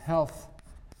insurance is health,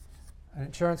 an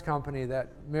insurance company that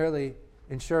merely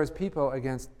insures people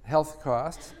against health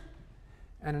costs.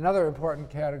 And another important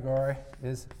category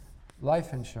is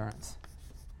life insurance.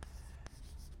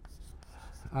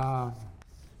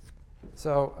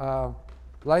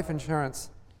 Life insurance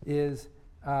is,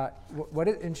 what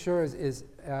it insures is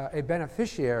a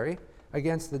beneficiary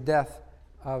against the death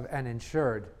of an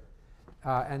insured.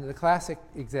 And the classic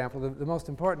example, the most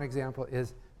important example,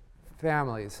 is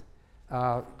families.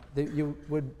 You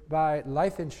would buy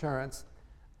life insurance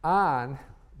on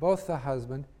both the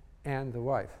husband and the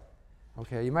wife.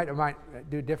 Okay, you might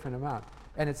do different amount.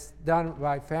 And it's done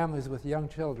by families with young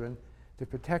children to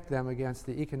protect them against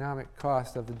the economic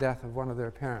cost of the death of one of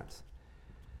their parents.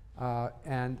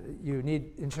 And you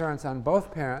need insurance on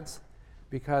both parents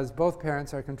because both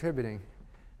parents are contributing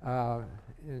to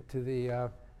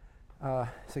the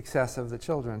success of the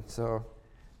children. So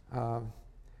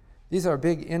these are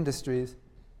big industries.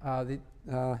 The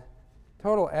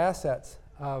total assets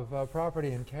of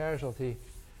property and casualty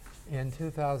in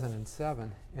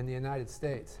 2007 in the United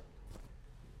States.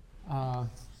 And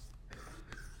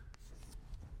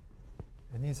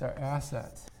these are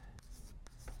assets.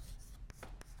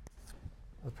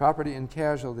 The property and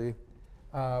casualty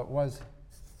was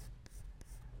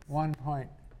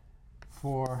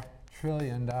 $1.4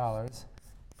 trillion.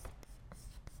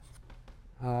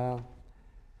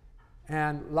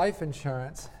 And life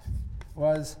insurance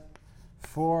was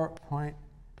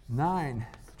 $4.9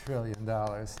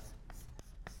 trillion.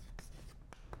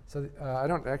 So I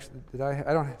don't actually,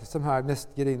 somehow I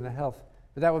missed getting the health,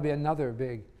 but that would be another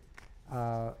big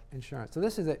insurance. So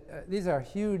these are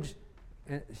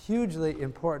hugely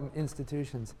important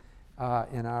institutions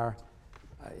in our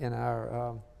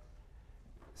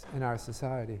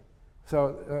society.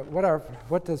 So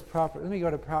let me go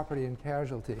to property and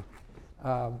casualty.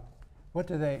 What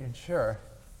do they insure?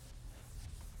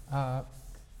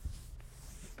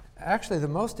 Actually, the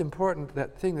most important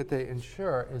thing that they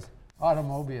insure is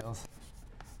automobiles.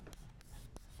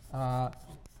 The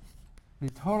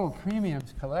total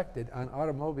premiums collected on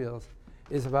automobiles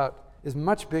is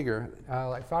much bigger,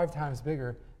 like 5 times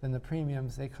bigger than the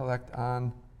premiums they collect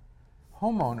on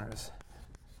homeowners.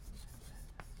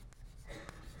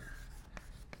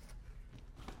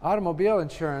 Automobile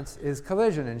insurance is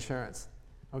collision insurance.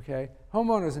 Okay,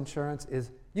 homeowners insurance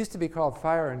used to be called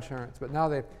fire insurance, but now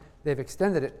they've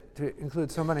extended it to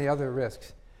include so many other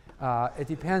risks. It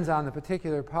depends on the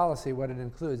particular policy what it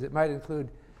includes. It might include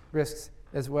risks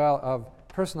as well of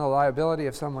personal liability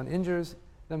if someone injures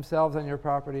themselves on your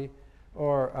property,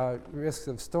 or risks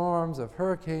of storms, of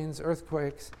hurricanes,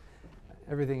 earthquakes,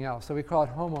 everything else. So we call it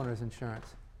homeowners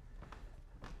insurance.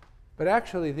 But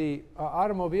actually, the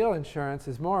automobile insurance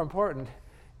is more important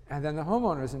than the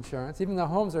homeowners insurance, even though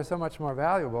homes are so much more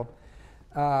valuable,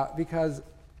 because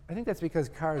I think that's because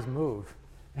cars move,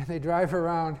 and they drive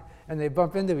around, and they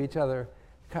bump into each other.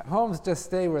 Homes just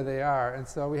stay where they are, and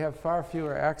so we have far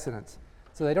fewer accidents.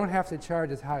 So they don't have to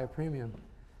charge as high a premium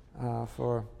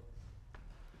for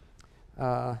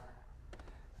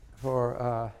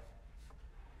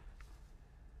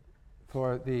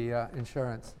the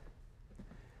insurance.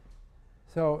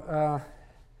 So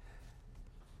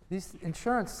these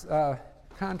insurance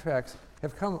contracts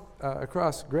have come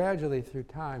across gradually through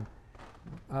time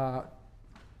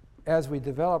as we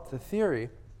develop the theory.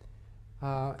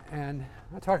 And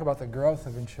I'll talk about the growth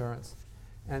of insurance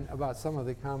and about some of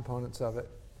the components of it.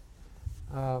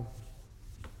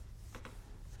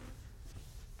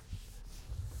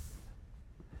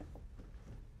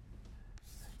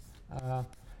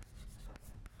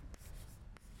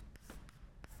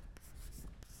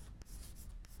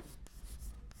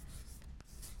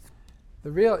 The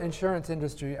real insurance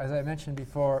industry, as I mentioned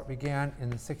before, began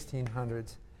in the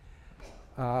 1600s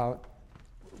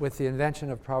with the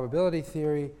invention of probability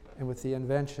theory and with the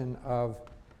invention of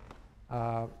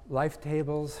life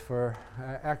tables for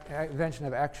invention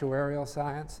of actuarial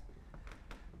science.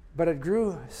 But it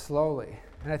grew slowly.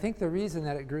 And I think the reason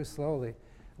that it grew slowly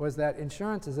was that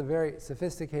insurance is a very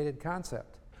sophisticated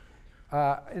concept.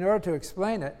 In order to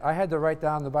explain it, I had to write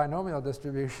down the binomial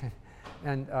distribution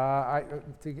and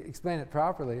to explain it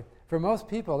properly. For most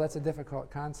people, that's a difficult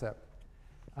concept.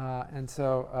 And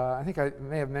so I think I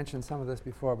may have mentioned some of this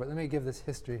before, but let me give this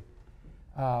history.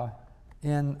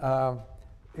 In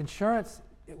insurance,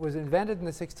 it was invented in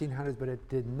the 1600s, but it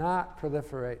did not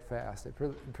proliferate fast. It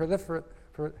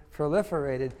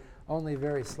proliferated only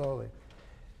very slowly.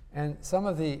 And some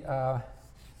of the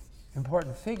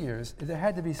important figures, there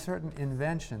had to be certain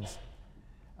inventions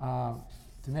to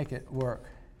make it work.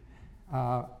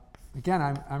 Again,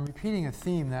 I'm repeating a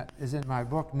theme that is in my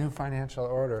book, New Financial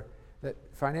Order, that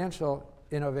financial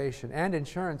innovation and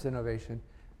insurance innovation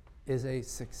is a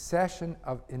succession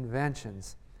of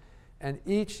inventions. And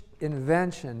each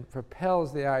invention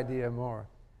propels the idea more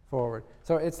forward.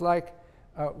 So it's like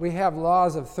we have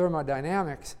laws of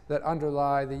thermodynamics that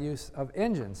underlie the use of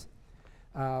engines.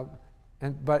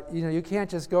 But you can't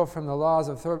just go from the laws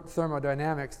of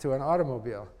thermodynamics to an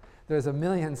automobile. There's a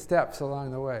million steps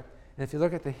along the way. And if you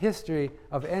look at the history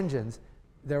of engines,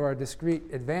 there are discrete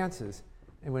advances,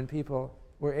 and when people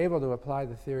were able to apply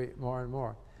the theory more and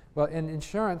more. Well, in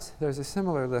insurance, there's a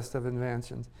similar list of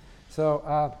inventions.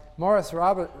 So Morris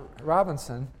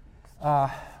Robinson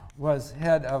was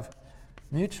head of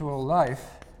Mutual Life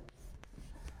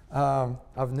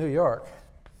of New York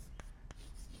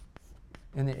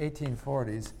in the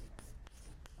 1840s,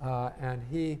 and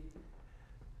he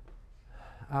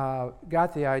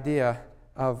got the idea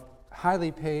of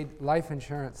highly paid life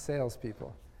insurance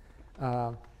salespeople.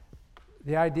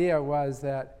 The idea was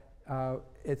that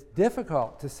it's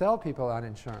difficult to sell people on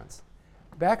insurance.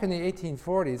 Back in the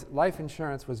 1840s, life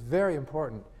insurance was very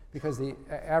important because the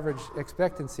average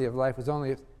expectancy of life was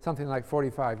only something like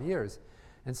 45 years.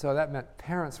 And so that meant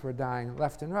parents were dying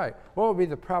left and right. What would be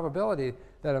the probability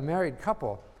that a married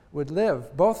couple would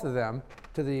live, both of them,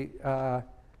 to the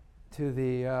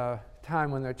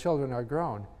time when their children are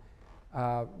grown?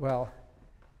 Well,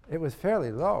 it was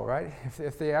fairly low, right?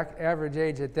 If the average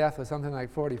age at death was something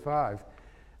like 45,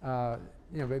 but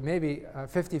maybe a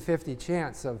 50-50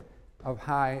 chance of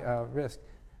high risk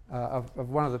of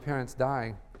one of the parents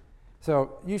dying.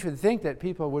 So you should think that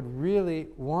people would really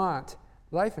want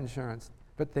life insurance,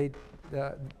 but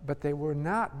they were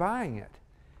not buying it.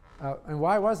 And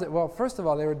why was it? Well, first of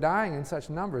all, they were dying in such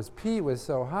numbers. P was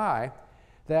so high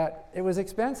that it was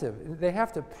expensive. They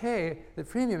have to pay, the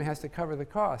premium has to cover the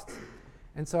costs.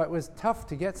 And so it was tough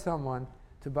to get someone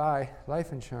to buy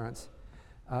life insurance,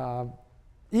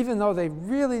 even though they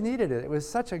really needed it. It was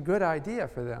such a good idea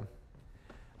for them.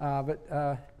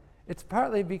 But it's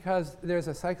partly because there's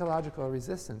a psychological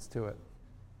resistance to it.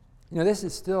 This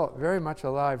is still very much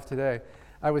alive today.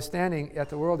 I was standing at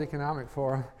the World Economic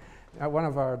Forum at one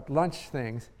of our lunch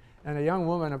things, and a young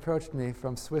woman approached me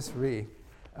from Swiss Re,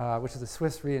 which is a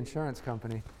Swiss reinsurance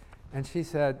company, and she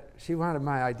said she wanted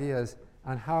my ideas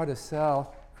on how to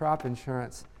sell crop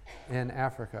insurance in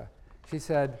Africa. She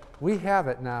said, we have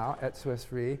it now at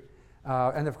Swiss Re,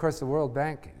 and of course the World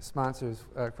Bank sponsors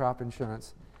crop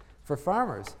insurance for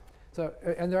farmers. So,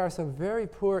 and there are some very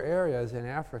poor areas in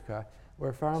Africa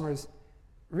where farmers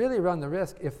really run the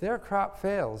risk. If their crop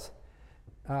fails,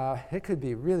 it could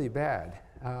be really bad.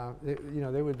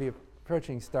 They would be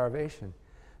approaching starvation.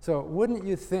 So wouldn't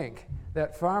you think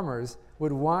that farmers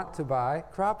would want to buy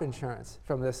crop insurance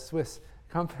from this Swiss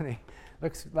company?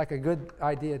 Looks like a good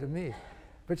idea to me.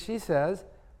 But she says,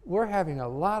 we're having a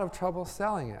lot of trouble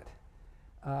selling it.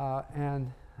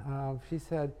 She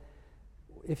said,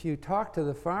 if you talk to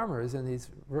the farmers in these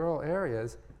rural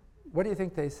areas, what do you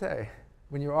think they say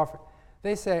when you offer?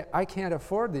 They say, I can't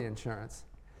afford the insurance.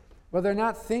 Well, they're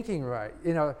not thinking right.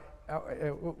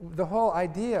 The whole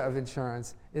idea of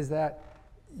insurance is that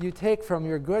you take from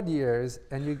your good years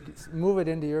and you move it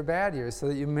into your bad years so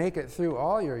that you make it through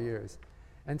all your years.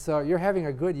 And so you're having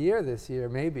a good year this year,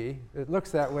 maybe. It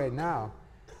looks that way now.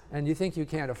 And you think you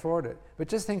can't afford it. But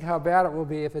just think how bad it will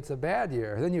be if it's a bad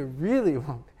year. Then you really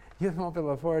won't be able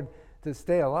to afford to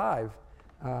stay alive.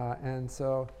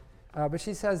 But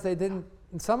she says they didn't,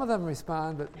 and some of them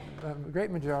respond, but a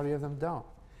great majority of them don't.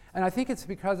 And I think it's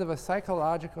because of a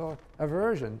psychological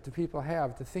aversion people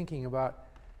have to thinking about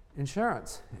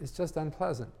insurance. It's just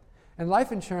unpleasant. And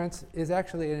life insurance is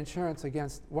actually an insurance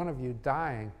against one of you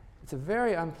dying. It's a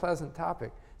very unpleasant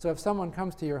topic. So if someone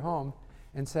comes to your home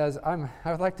and says, I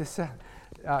would like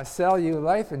to sell you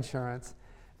life insurance,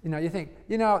 you think,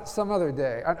 some other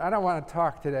day. I don't want to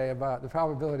talk today about the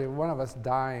probability of one of us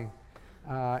dying.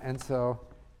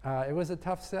 It was a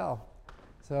tough sell.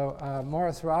 So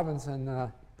Morris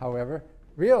Robinson, however,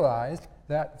 realized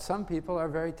that some people are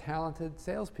very talented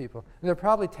salespeople. And they're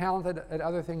probably talented at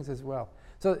other things as well.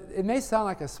 So it may sound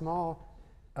like a small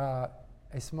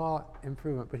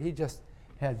improvement, but he just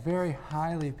had very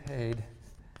highly paid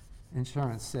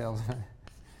insurance salesmen.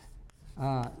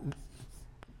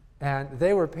 And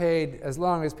they were paid as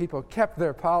long as people kept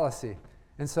their policy.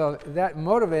 And so that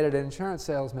motivated an insurance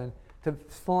salesman to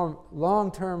form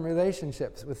long-term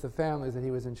relationships with the families that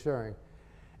he was insuring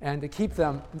and to keep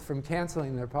them from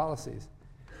canceling their policies.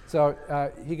 So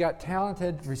he got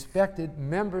talented, respected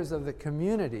members of the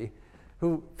community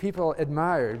who people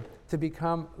admired to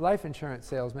become life insurance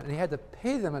salesmen, and he had to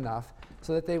pay them enough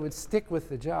so that they would stick with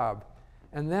the job.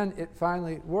 And then it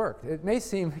finally worked. It may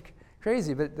seem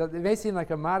crazy, but it may seem like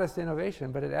a modest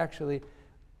innovation, but it actually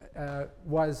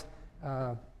was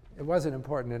an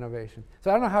important innovation.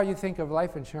 So I don't know how you think of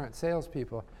life insurance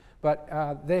salespeople,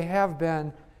 but they have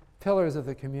been pillars of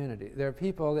the community. They're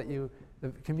people that the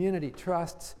community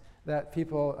trusts, that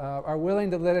people are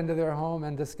willing to let into their home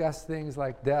and discuss things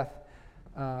like death.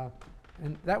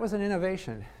 And that was an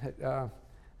innovation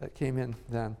that came in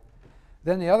then.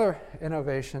 Then the other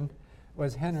innovation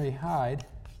was Henry Hyde.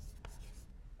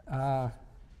 And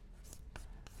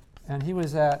he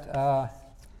was at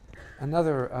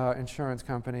another insurance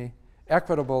company,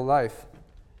 Equitable Life.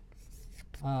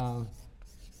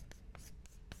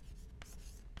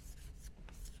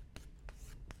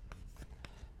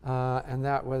 And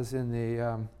that was in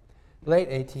the late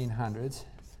 1800s.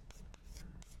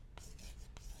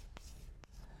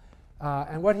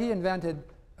 And what he invented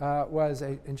was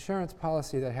an insurance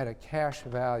policy that had a cash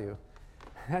value.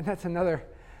 And that's another,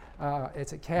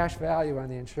 it's a cash value on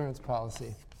the insurance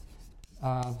policy.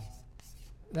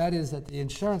 That is that the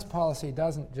insurance policy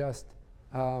doesn't just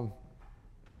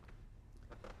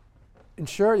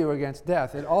insure you against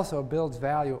death, it also builds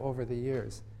value over the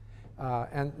years.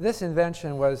 And this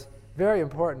invention was very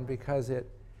important because it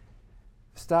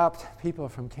stopped people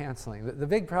from canceling. The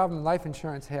big problem life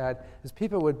insurance had is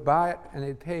people would buy it and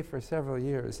they'd pay for several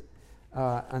years.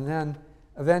 And then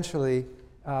eventually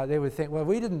they would think, well,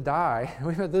 we didn't die.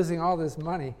 We were losing all this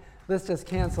money. Let's just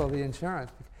cancel the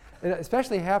insurance. It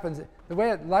especially happens, the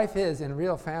way life is in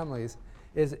real families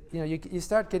is, you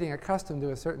start getting accustomed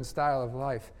to a certain style of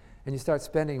life and you start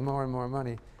spending more and more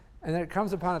money. And then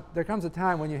there comes a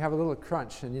time when you have a little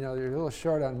crunch and you're a little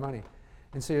short on money.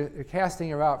 And so you're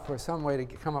casting about for some way to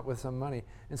come up with some money.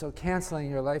 And so canceling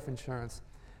your life insurance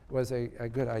was a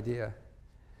good idea.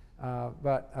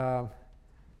 But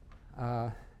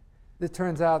it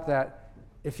turns out that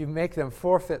if you make them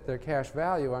forfeit their cash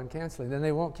value on canceling, then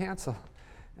they won't cancel.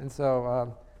 And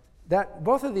so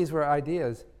both of these were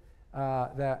ideas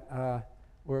that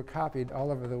were copied all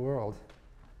over the world.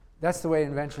 That's the way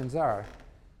inventions are.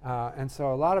 And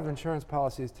so a lot of insurance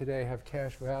policies today have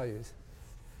cash values.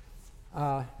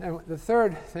 And the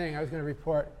third thing I was going to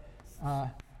report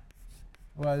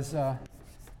was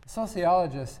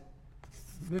sociologist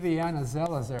Viviana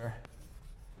Zelizer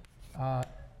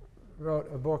wrote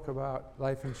a book about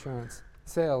life insurance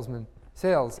sales in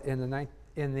the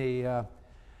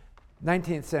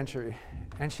 19th century.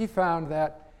 And she found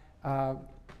that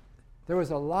there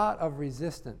was a lot of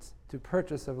resistance to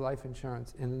purchase of life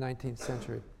insurance in the 19th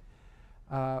century.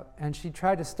 And she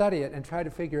tried to study it and try to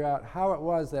figure out how it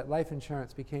was that life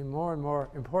insurance became more and more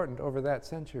important over that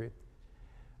century.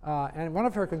 And one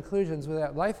of her conclusions was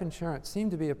that life insurance seemed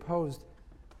to be opposed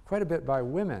quite a bit by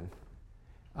women,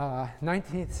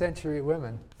 19th century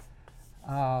women.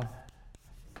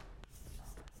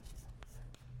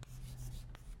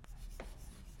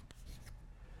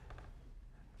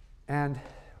 And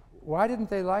why didn't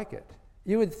they like it?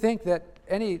 You would think that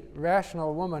any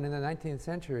rational woman in the 19th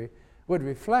century would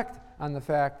reflect on the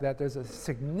fact that there's a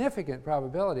significant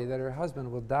probability that her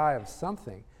husband will die of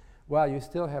something while you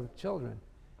still have children.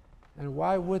 And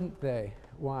why wouldn't they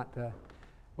want to?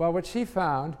 Well, what she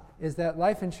found is that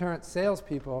life insurance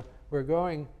salespeople were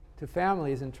going to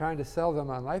families and trying to sell them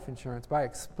on life insurance by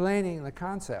explaining the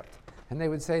concept. And they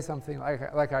would say something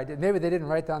like I did. Maybe they didn't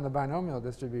write down the binomial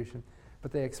distribution,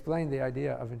 but they explained the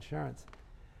idea of insurance.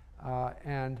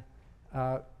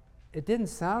 It didn't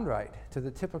sound right to the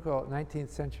typical 19th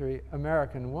century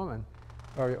American woman,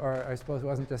 or I suppose it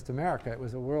wasn't just America, it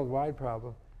was a worldwide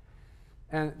problem.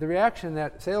 And the reaction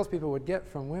that salespeople would get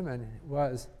from women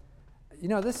was,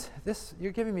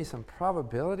 you're giving me some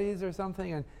probabilities or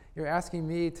something, and you're asking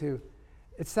me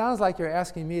it sounds like you're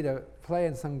asking me to play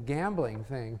in some gambling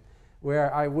thing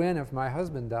where I win if my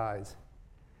husband dies.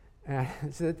 And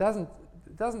so it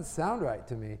doesn't sound right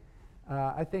to me.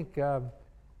 I think,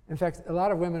 in fact, a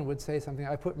lot of women would say something,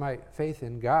 I put my faith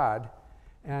in God,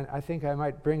 and I think I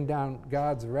might bring down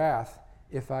God's wrath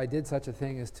if I did such a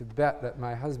thing as to bet that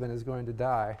my husband is going to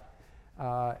die.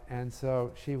 And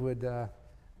so she would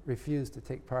refuse to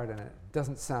take part in it. It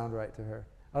doesn't sound right to her.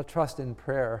 I'll trust in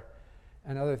prayer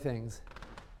and other things.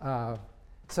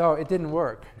 So it didn't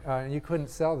work, and you couldn't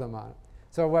sell them on it.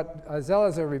 So what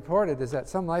Zelizer reported is that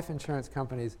some life insurance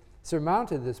companies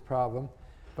surmounted this problem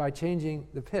by changing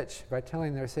the pitch, by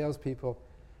telling their salespeople,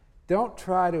 don't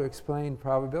try to explain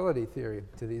probability theory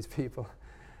to these people.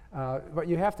 What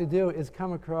you have to do is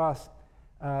come across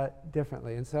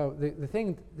differently. And so the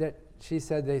thing that she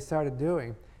said they started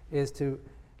doing is to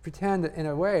pretend in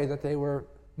a way that they were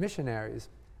missionaries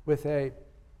with a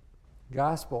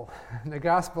gospel. The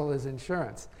gospel is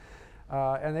insurance.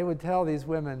 And they would tell these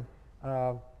women,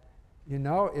 you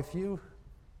know, if you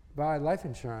buy life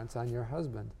insurance on your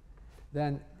husband,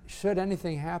 then should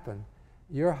anything happen,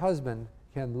 your husband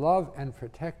can love and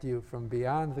protect you from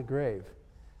beyond the grave.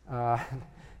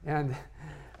 And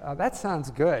that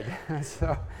sounds good.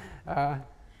 So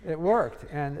it worked.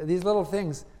 And these little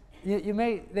things, they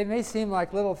may seem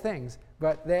like little things,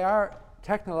 but they are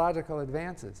technological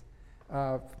advances.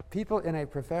 People in a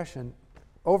profession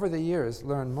over the years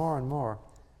learn more and more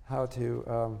how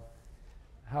to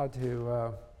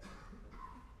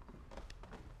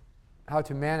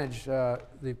manage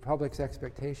the public's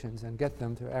expectations and get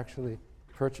them to actually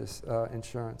purchase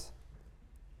insurance.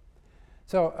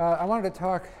 So I wanted to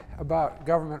talk about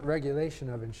government regulation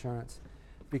of insurance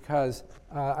because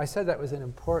I said that was an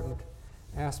important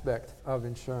aspect of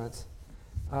insurance.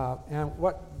 And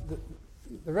what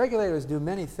the regulators do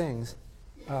many things,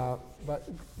 but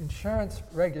insurance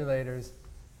regulators,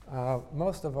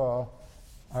 most of all,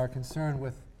 are concerned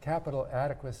with capital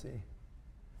adequacy.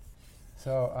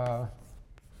 So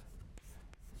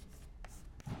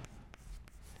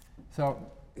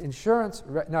insurance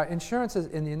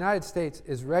in the United States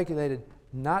is regulated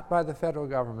not by the federal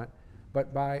government,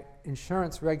 but by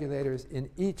insurance regulators in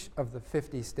each of the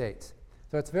 50 states.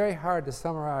 So it's very hard to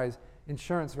summarize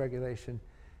insurance regulation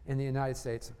in the United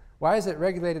States. Why is it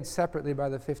regulated separately by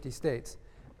the 50 states?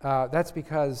 That's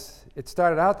because it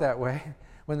started out that way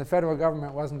when the federal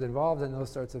government wasn't involved in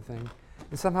those sorts of things.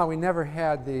 And somehow we never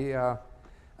had the,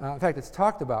 in fact, it's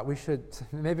talked about.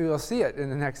 Maybe we'll see it in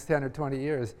the next 10 or 20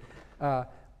 years.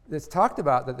 It's talked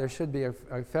about that there should be a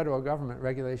federal government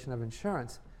regulation of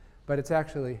insurance, but it's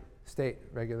actually state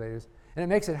regulators. And it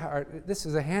makes it hard. This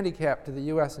is a handicap to the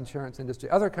U.S. insurance industry.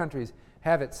 Other countries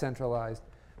have it centralized,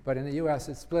 but in the U.S.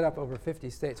 it's split up over 50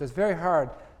 states. So it's very hard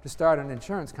to start an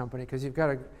insurance company because you've got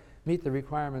to meet the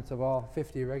requirements of all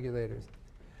 50 regulators.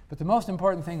 But the most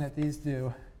important thing that these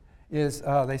do is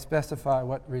they specify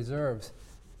what reserves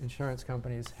insurance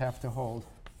companies have to hold.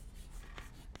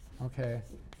 Okay.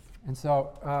 And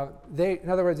so in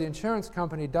other words, the insurance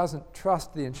company doesn't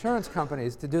trust the insurance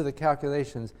companies to do the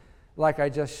calculations like I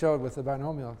just showed with the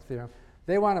binomial theorem.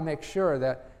 They want to make sure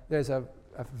that there's a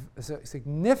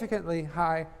significantly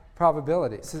high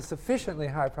probability, sufficiently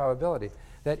high probability,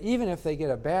 that even if they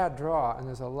get a bad draw and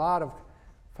there's a lot of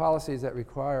policies that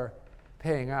require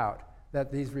paying out,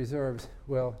 that these reserves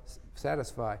will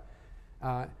satisfy.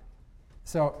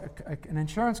 So an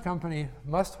insurance company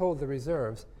must hold the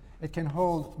reserves. It can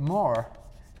hold more,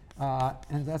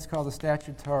 and that's called a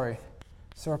statutory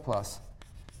surplus.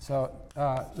 So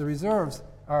the reserves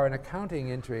are an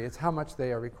accounting entry. It's how much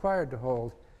they are required to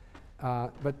hold,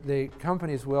 but the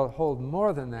companies will hold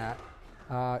more than that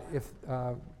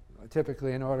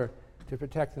typically in order to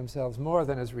protect themselves more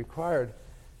than is required,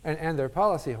 and their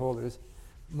policyholders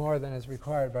more than is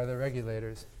required by the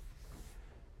regulators.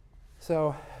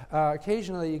 So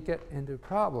occasionally you get into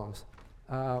problems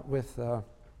with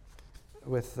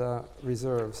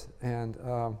reserves. And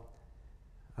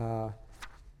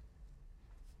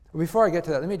before I get to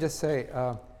that, let me just say,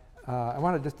 I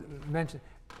want to just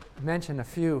mention a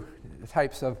few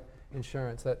types of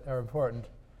insurance that are important.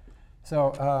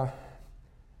 So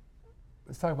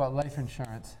let's talk about life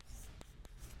insurance.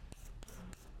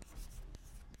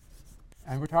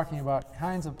 And we're talking about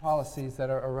kinds of policies that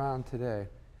are around today.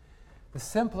 The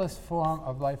simplest form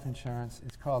of life insurance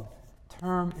is called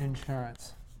term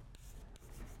insurance.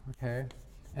 Okay?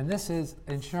 And this is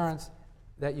insurance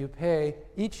that you pay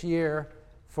each year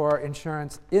for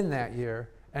insurance in that year,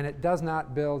 and it does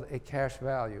not build a cash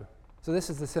value. So this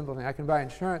is the simple thing. I can buy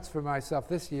insurance for myself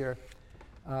this year,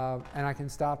 and I can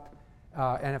stop,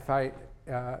 and if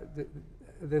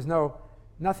there's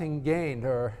nothing gained,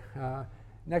 or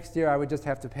next year I would just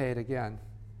have to pay it again.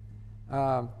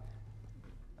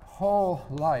 Whole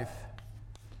life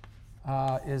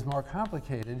is more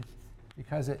complicated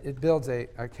because it builds a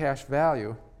cash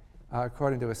value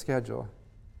according to a schedule.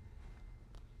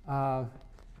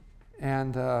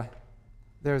 And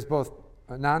there's both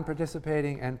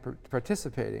non-participating and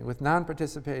participating. With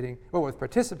non-participating, with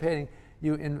participating,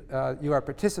 you are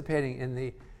participating in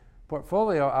the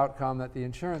portfolio outcome that the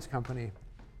insurance company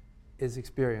is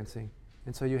experiencing.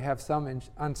 And so you have some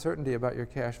uncertainty about your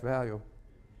cash value.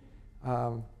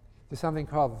 to something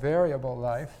called variable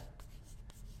life,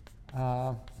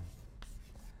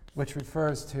 which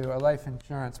refers to a life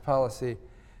insurance policy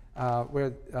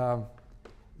where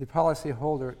the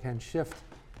policyholder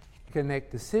can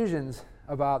make decisions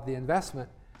about the investment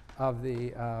of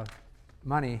the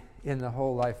money in the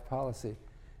whole life policy.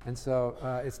 And so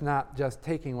it's not just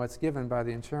taking what's given by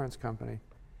the insurance company.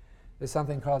 There's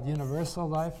something called universal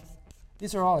life.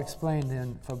 These are all explained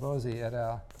in Fabosi et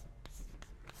al.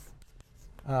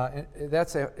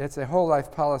 It's a whole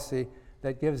life policy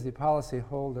that gives the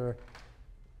policyholder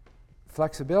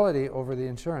flexibility over the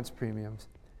insurance premiums.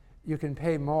 You can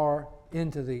pay more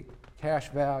into the cash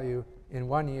value in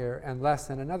 1 year and less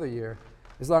in another year,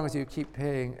 as long as you keep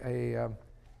paying a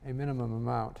minimum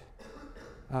amount.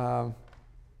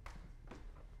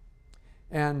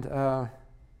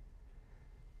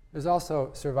 There's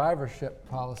also survivorship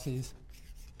policies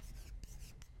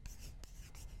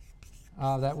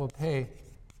that will pay,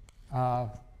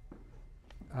 for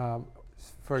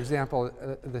example,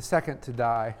 the second to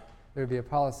die. There would be a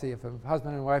policy if a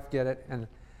husband and wife get it, and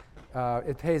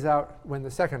it pays out when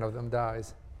the second of them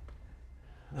dies.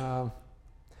 Or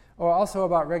also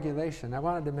about regulation. I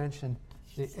wanted to mention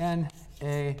the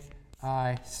NAIC.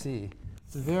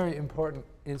 It's a very important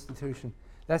institution.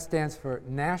 That stands for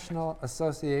National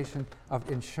Association of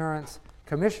Insurance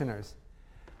Commissioners.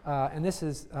 And this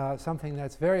is something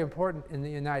that's very important in the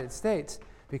United States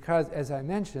because, as I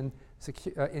mentioned,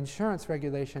 insurance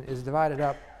regulation is divided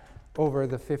up over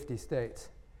the 50 states.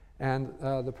 And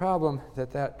the problem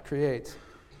that creates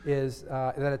is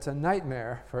that it's a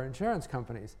nightmare for insurance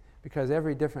companies because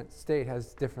every different state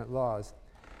has different laws.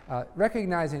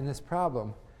 Recognizing this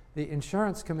problem, the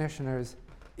insurance commissioners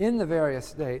in the various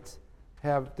states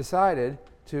have decided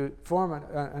to form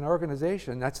an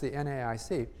organization, that's the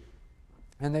NAIC,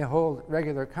 and they hold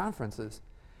regular conferences.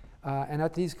 And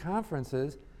at these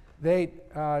conferences, they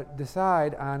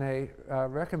decide on a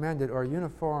recommended or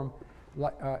uniform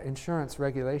insurance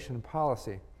regulation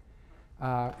policy.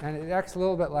 And it acts a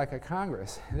little bit like a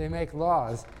Congress. They make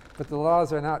laws, but the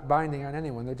laws are not binding on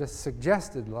anyone. They're just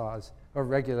suggested laws or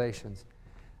regulations.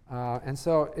 And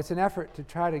so it's an effort to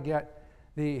try to get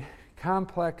the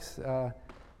complexity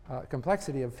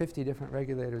of 50 different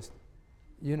regulators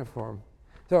uniform.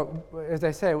 So, as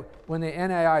I say, when the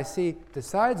NAIC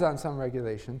decides on some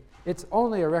regulation, it's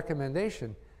only a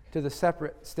recommendation to the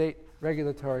separate state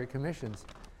regulatory commissions.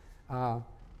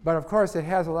 But of course, it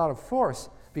has a lot of force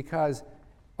because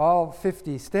all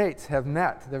 50 states have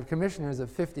met. The commissioners of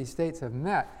 50 states have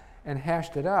met and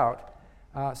hashed it out.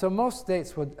 So most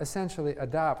states would essentially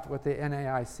adopt what the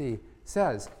NAIC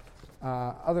says.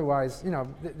 Otherwise,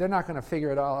 they're not going to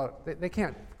figure it all out. They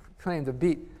can't claim to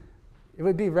beat. It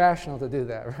would be rational to do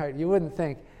that, right? You wouldn't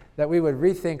think that we would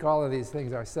rethink all of these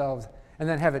things ourselves and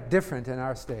then have it different in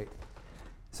our state.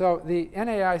 So the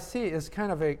NAIC is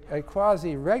kind of a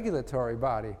quasi-regulatory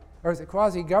body, or it's a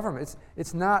quasi-government.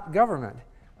 It's not government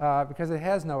because it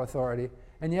has no authority,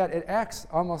 and yet it acts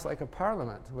almost like a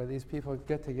parliament where these people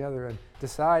get together and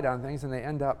decide on things, and they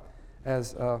end up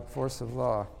as a force of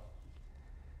law.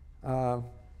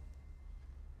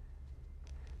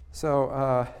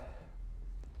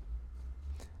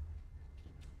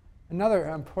 Another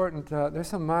important, there's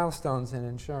some milestones in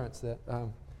insurance that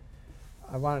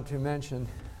I wanted to mention.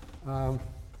 And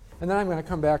then I'm going to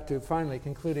come back to finally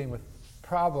concluding with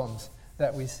problems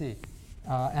that we see.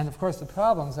 And of course, the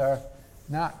problems are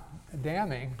not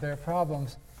damning. They're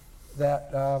problems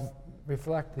that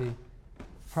reflect the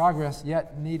progress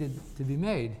yet needed to be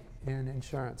made in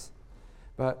insurance.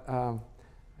 But I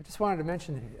just wanted to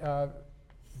mention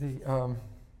the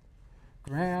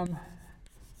Graham,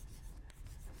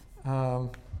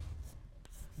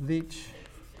 Leach,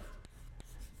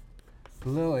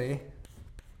 Lilly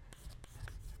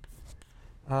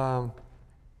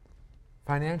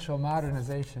Financial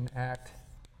Modernization Act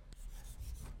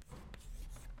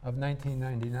of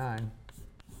 1999.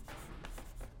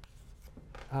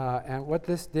 And what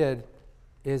this did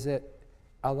is it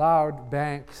allowed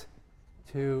banks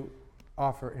to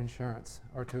offer insurance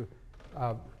or to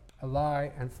ally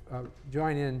and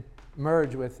join in,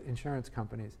 merge with insurance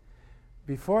companies.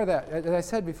 Before that, as I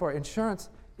said before, insurance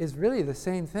is really the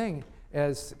same thing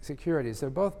as securities. They're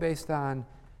both based on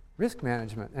risk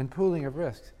management and pooling of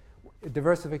risks.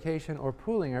 Diversification or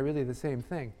pooling are really the same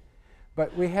thing.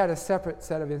 But we had a separate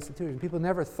set of institutions. People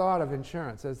never thought of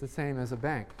insurance as the same as a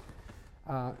bank.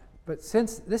 But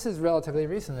since this is relatively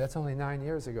recent, that's only 9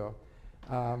 years ago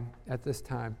at this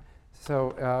time.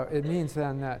 So it means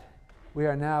then that we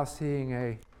are now seeing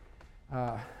a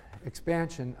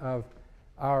expansion of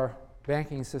our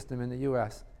banking system in the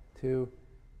U.S. to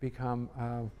become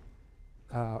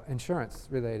insurance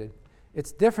related.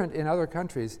 It's different in other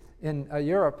countries. In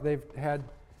Europe, they've had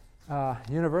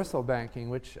universal banking,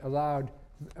 which allowed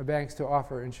banks to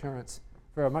offer insurance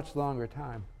for a much longer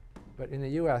time. But in the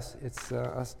U.S., it's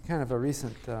kind of a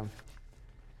recent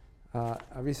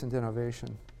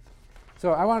innovation.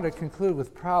 So I wanted to conclude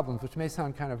with problems, which may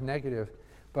sound kind of negative,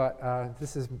 but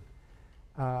this is,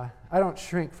 I don't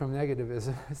shrink from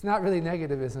negativism. It's not really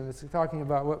negativism. It's talking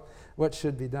about what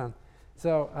should be done.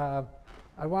 So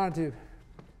I wanted to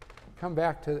come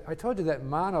back to, I told you that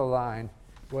monoline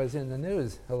was in the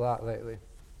news a lot lately.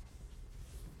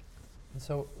 And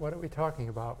so what are we talking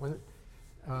about?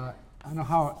 I don't know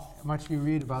how much you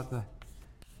read about the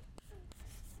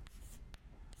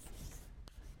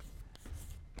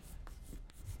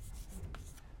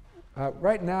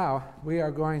right now, we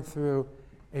are going through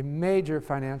a major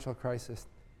financial crisis,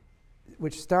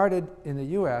 which started in the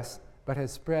U.S. but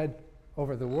has spread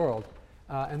over the world.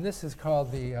 And this is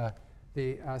called the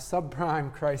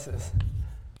subprime crisis.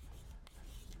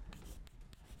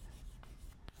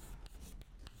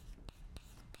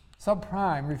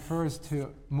 Subprime refers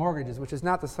to mortgages, which is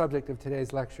not the subject of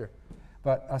today's lecture.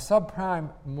 But a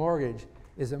subprime mortgage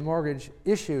is a mortgage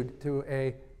issued to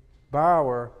a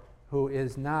borrower who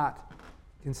is not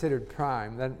considered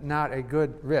prime, not a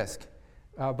good risk.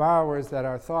 Borrowers that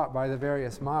are thought by the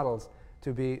various models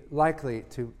to be likely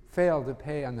to fail to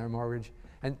pay on their mortgage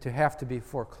and to have to be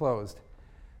foreclosed.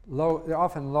 They're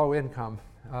often low income,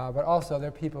 but also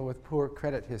they're people with poor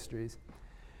credit histories.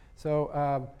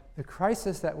 So the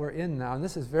crisis that we're in now, and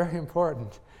this is very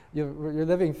important, you're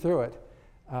living through it,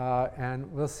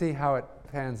 and we'll see how it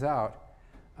pans out.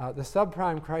 The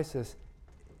subprime crisis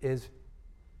is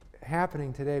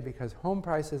happening today because home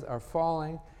prices are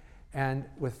falling, and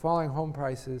with falling home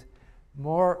prices,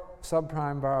 more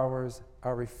subprime borrowers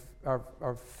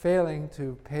are failing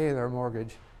to pay their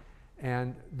mortgage,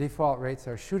 and default rates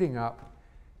are shooting up,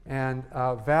 and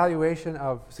valuation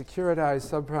of securitized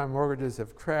subprime mortgages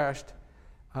have crashed,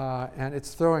 and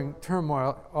it's throwing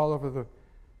turmoil all over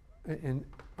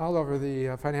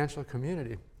the financial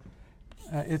community.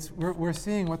 We're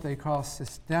seeing what they call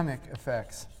systemic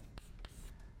effects.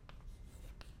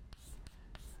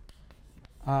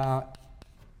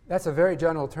 That's a very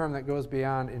general term that goes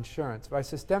beyond insurance. By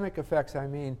systemic effects, I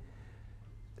mean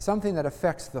something that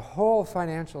affects the whole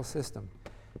financial system.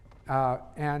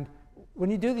 And when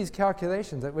you do these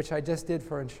calculations, which I just did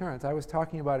for insurance, I was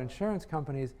talking about insurance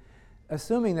companies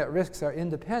assuming that risks are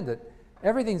independent.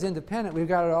 Everything's independent. We've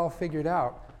got it all figured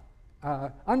out.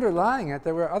 Underlying it,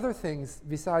 there were other things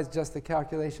besides just the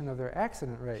calculation of their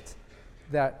accident rates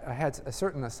that had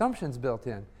certain assumptions built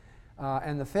in.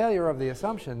 And the failure of the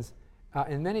assumptions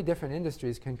in many different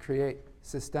industries can create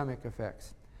systemic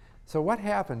effects. So what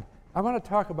happened? I want to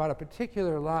talk about a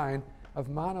particular line of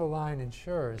monoline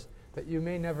insurers that you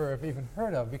may never have even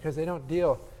heard of because they don't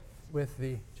deal with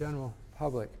the general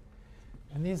public.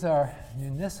 And these are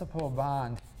municipal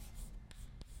bond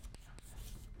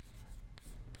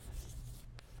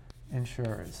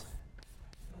insurers.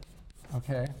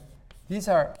 Okay? These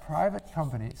are private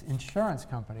companies, insurance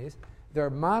companies.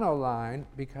 They're monoline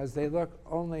because they look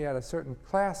only at a certain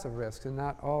class of risks and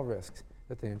not all risks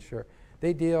that they insure.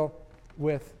 They deal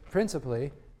with,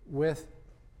 principally, with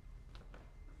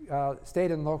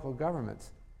state and local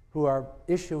governments who are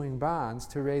issuing bonds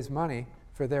to raise money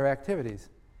for their activities,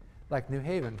 like New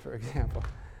Haven, for example,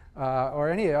 or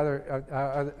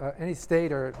any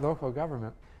state or local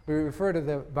government. We refer to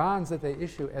the bonds that they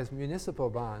issue as municipal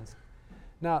bonds.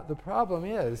 Now, the problem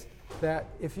is that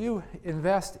if you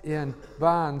invest in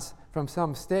bonds from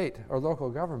some state or local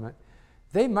government,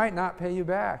 they might not pay you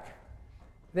back.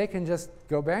 They can just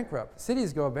go bankrupt.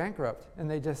 Cities go bankrupt, and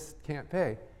they just can't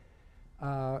pay.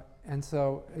 And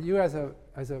so you, as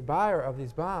a buyer of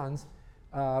these bonds,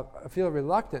 feel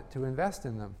reluctant to invest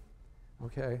in them.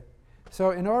 Okay?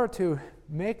 So in order to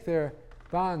make their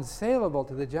bonds saleable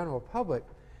to the general public,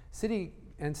 city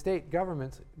and state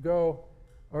governments go,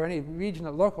 or any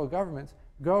regional local governments,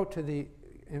 go to the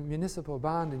municipal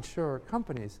bond insurer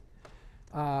companies.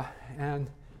 And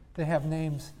they have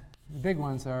names. The big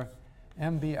ones are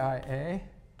MBIA,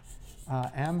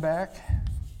 AMBAC,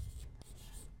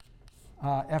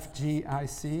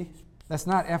 FGIC. That's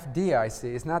not FDIC.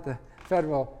 It's not the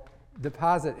Federal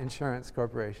Deposit Insurance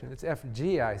Corporation. It's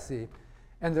FGIC.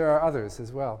 And there are others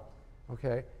as well.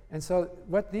 Okay? And so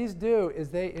what these do is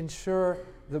they insure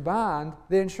the bond,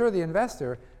 they insure the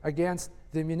investor against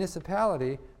the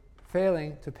municipality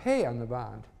failing to pay on the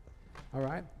bond. All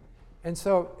right? And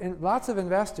so lots of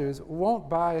investors won't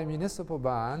buy a municipal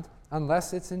bond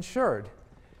unless it's insured.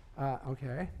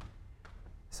 Okay?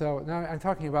 So now I'm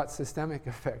talking about systemic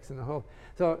effects in the whole.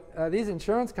 So these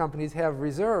insurance companies have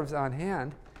reserves on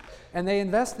hand, and they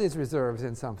invest these reserves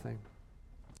in something.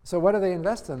 So what do they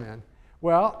invest them in?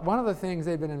 Well, one of the things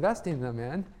they've been investing them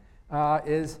in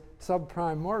is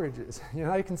subprime mortgages.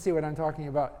 You can see what I'm talking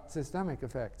about, systemic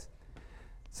effects.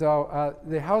 So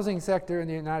the housing sector in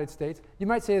the United States, you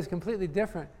might say, is completely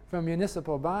different from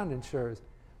municipal bond insurers.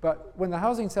 But when the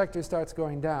housing sector starts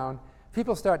going down,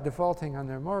 people start defaulting on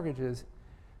their mortgages,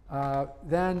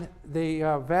 then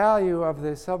the value of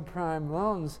the subprime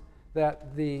loans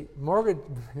that the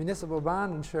municipal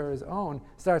bond insurers own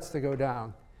starts to go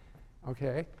down.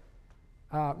 Okay?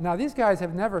 Now, these guys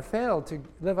have never failed to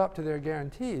live up to their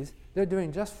guarantees. They're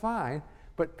doing just fine,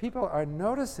 but people are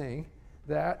noticing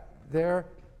that their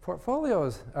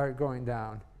portfolios are going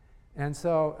down. And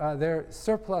so their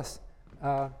surplus,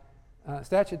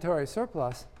 statutory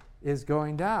surplus, is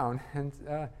going down.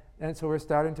 And so we're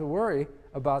starting to worry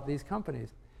about these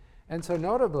companies. And so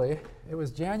notably, it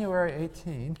was January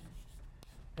 18,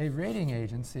 a rating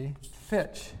agency,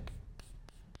 Fitch,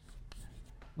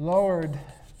 lowered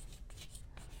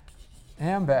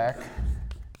AMBAC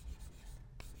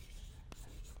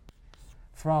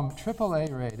from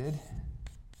AAA rated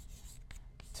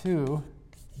to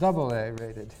AA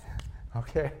rated.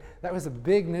 Okay, that was a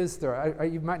big news story.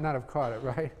 You might not have caught it,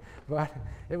 right? But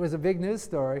it was a big news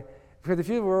story. Because if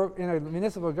you were in a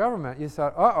municipal government, you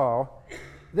thought, uh-oh,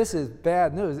 this is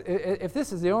bad news. If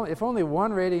this is if only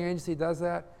one rating agency does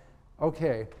that,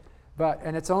 okay.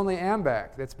 And it's only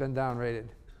AMBAC that's been downrated.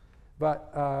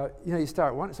 But you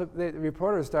start one. So the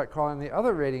reporters start calling the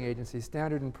other rating agencies,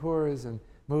 Standard & Poor's and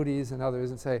Moody's and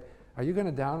others, and say, are you going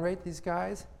to downrate these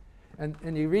guys?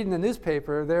 And you read in the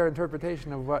newspaper their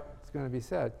interpretation of what's going to be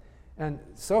said. And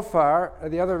so far,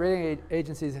 the other rating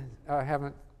agencies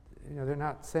haven't, they're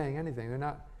not saying anything. They're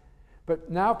not. But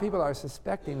now people are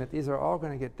suspecting that these are all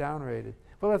going to get downrated.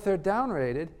 Well, if they're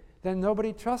downrated, then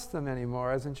nobody trusts them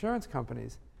anymore as insurance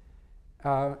companies.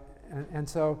 And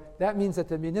so that means that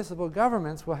the municipal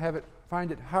governments will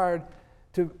find it hard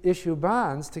to issue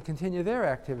bonds to continue their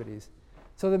activities.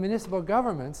 So the municipal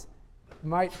governments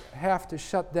might have to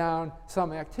shut down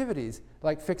some activities,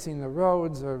 like fixing the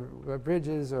roads or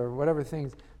bridges or whatever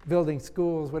things, building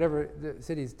schools, whatever the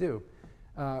cities do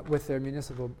with their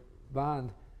municipal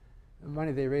bond,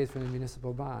 money they raise from the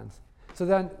municipal bonds. So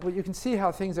then you can see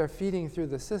how things are feeding through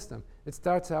the system. It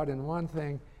starts out in one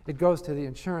thing, it goes to the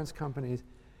insurance companies,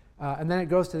 and then it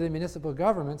goes to the municipal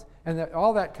governments, and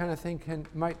all that kind of thing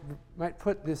might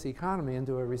put this economy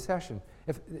into a recession.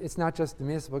 If it's not just the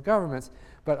municipal governments,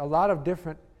 but a lot of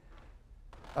different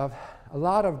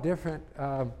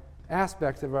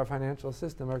aspects of our financial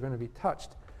system are going to be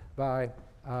touched by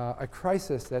a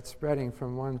crisis that's spreading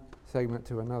from one segment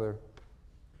to another.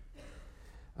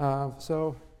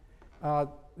 So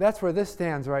that's where this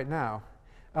stands right now.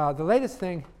 The latest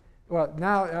thing, well,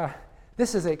 now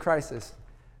this is a crisis.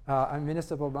 A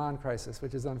municipal bond crisis,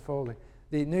 which is unfolding.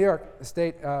 The New York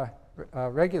State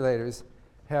regulators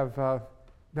have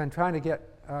been trying to get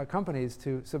companies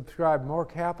to subscribe more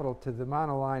capital to the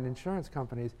monoline insurance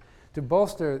companies to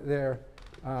bolster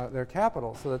their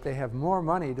capital so that they have more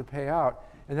money to pay out,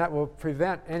 and that will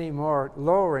prevent any more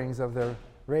lowerings of their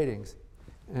ratings.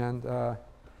 And the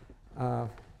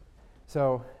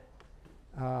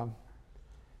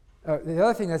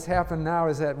other thing that's happened now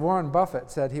is that Warren Buffett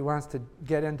said he wants to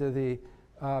get into the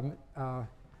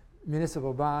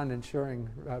municipal bond insuring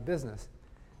business.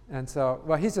 And so,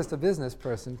 well, he's just a business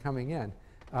person coming in.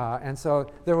 And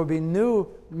so there will be new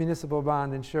municipal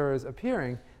bond insurers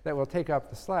appearing that will take up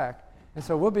the slack. And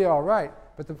so we'll be all right.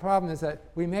 But the problem is that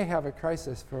we may have a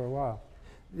crisis for a while.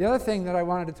 The other thing that I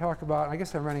wanted to talk about, I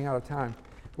guess I'm running out of time,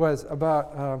 was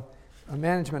about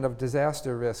management of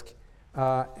disaster risk.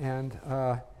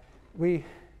 We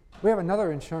have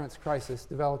another insurance crisis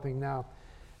developing now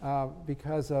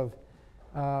because of,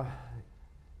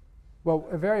 well,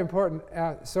 a very important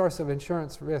source of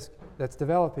insurance risk that's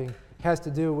developing has to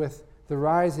do with the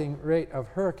rising rate of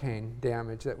hurricane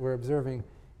damage that we're observing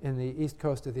in the east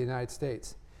coast of the United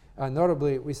States.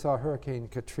 Notably, we saw Hurricane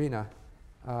Katrina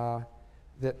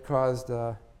that caused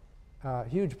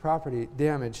huge property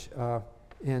damage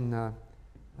in a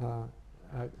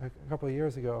couple of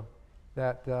years ago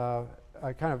that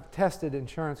kind of tested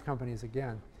insurance companies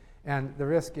again. And the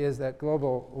risk is that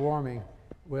global warming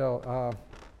will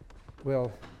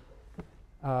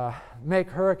make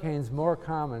hurricanes more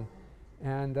common.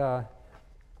 And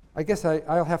I guess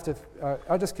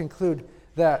I'll just conclude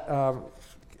that.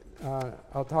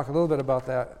 I'll talk a little bit about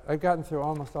that. I've gotten through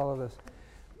almost all of this.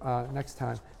 next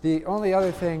time. The only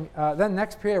other thing, then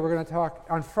next period we're going to talk,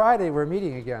 on Friday we're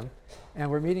meeting again, and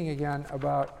we're meeting again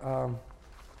about,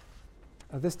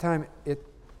 this time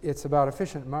it's about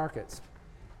efficient markets.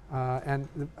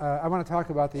 I want to talk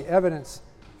about the evidence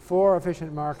for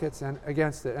efficient markets and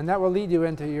against it. And that will lead you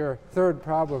into your third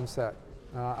problem set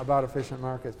about efficient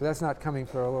markets. But that's not coming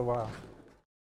for a little while.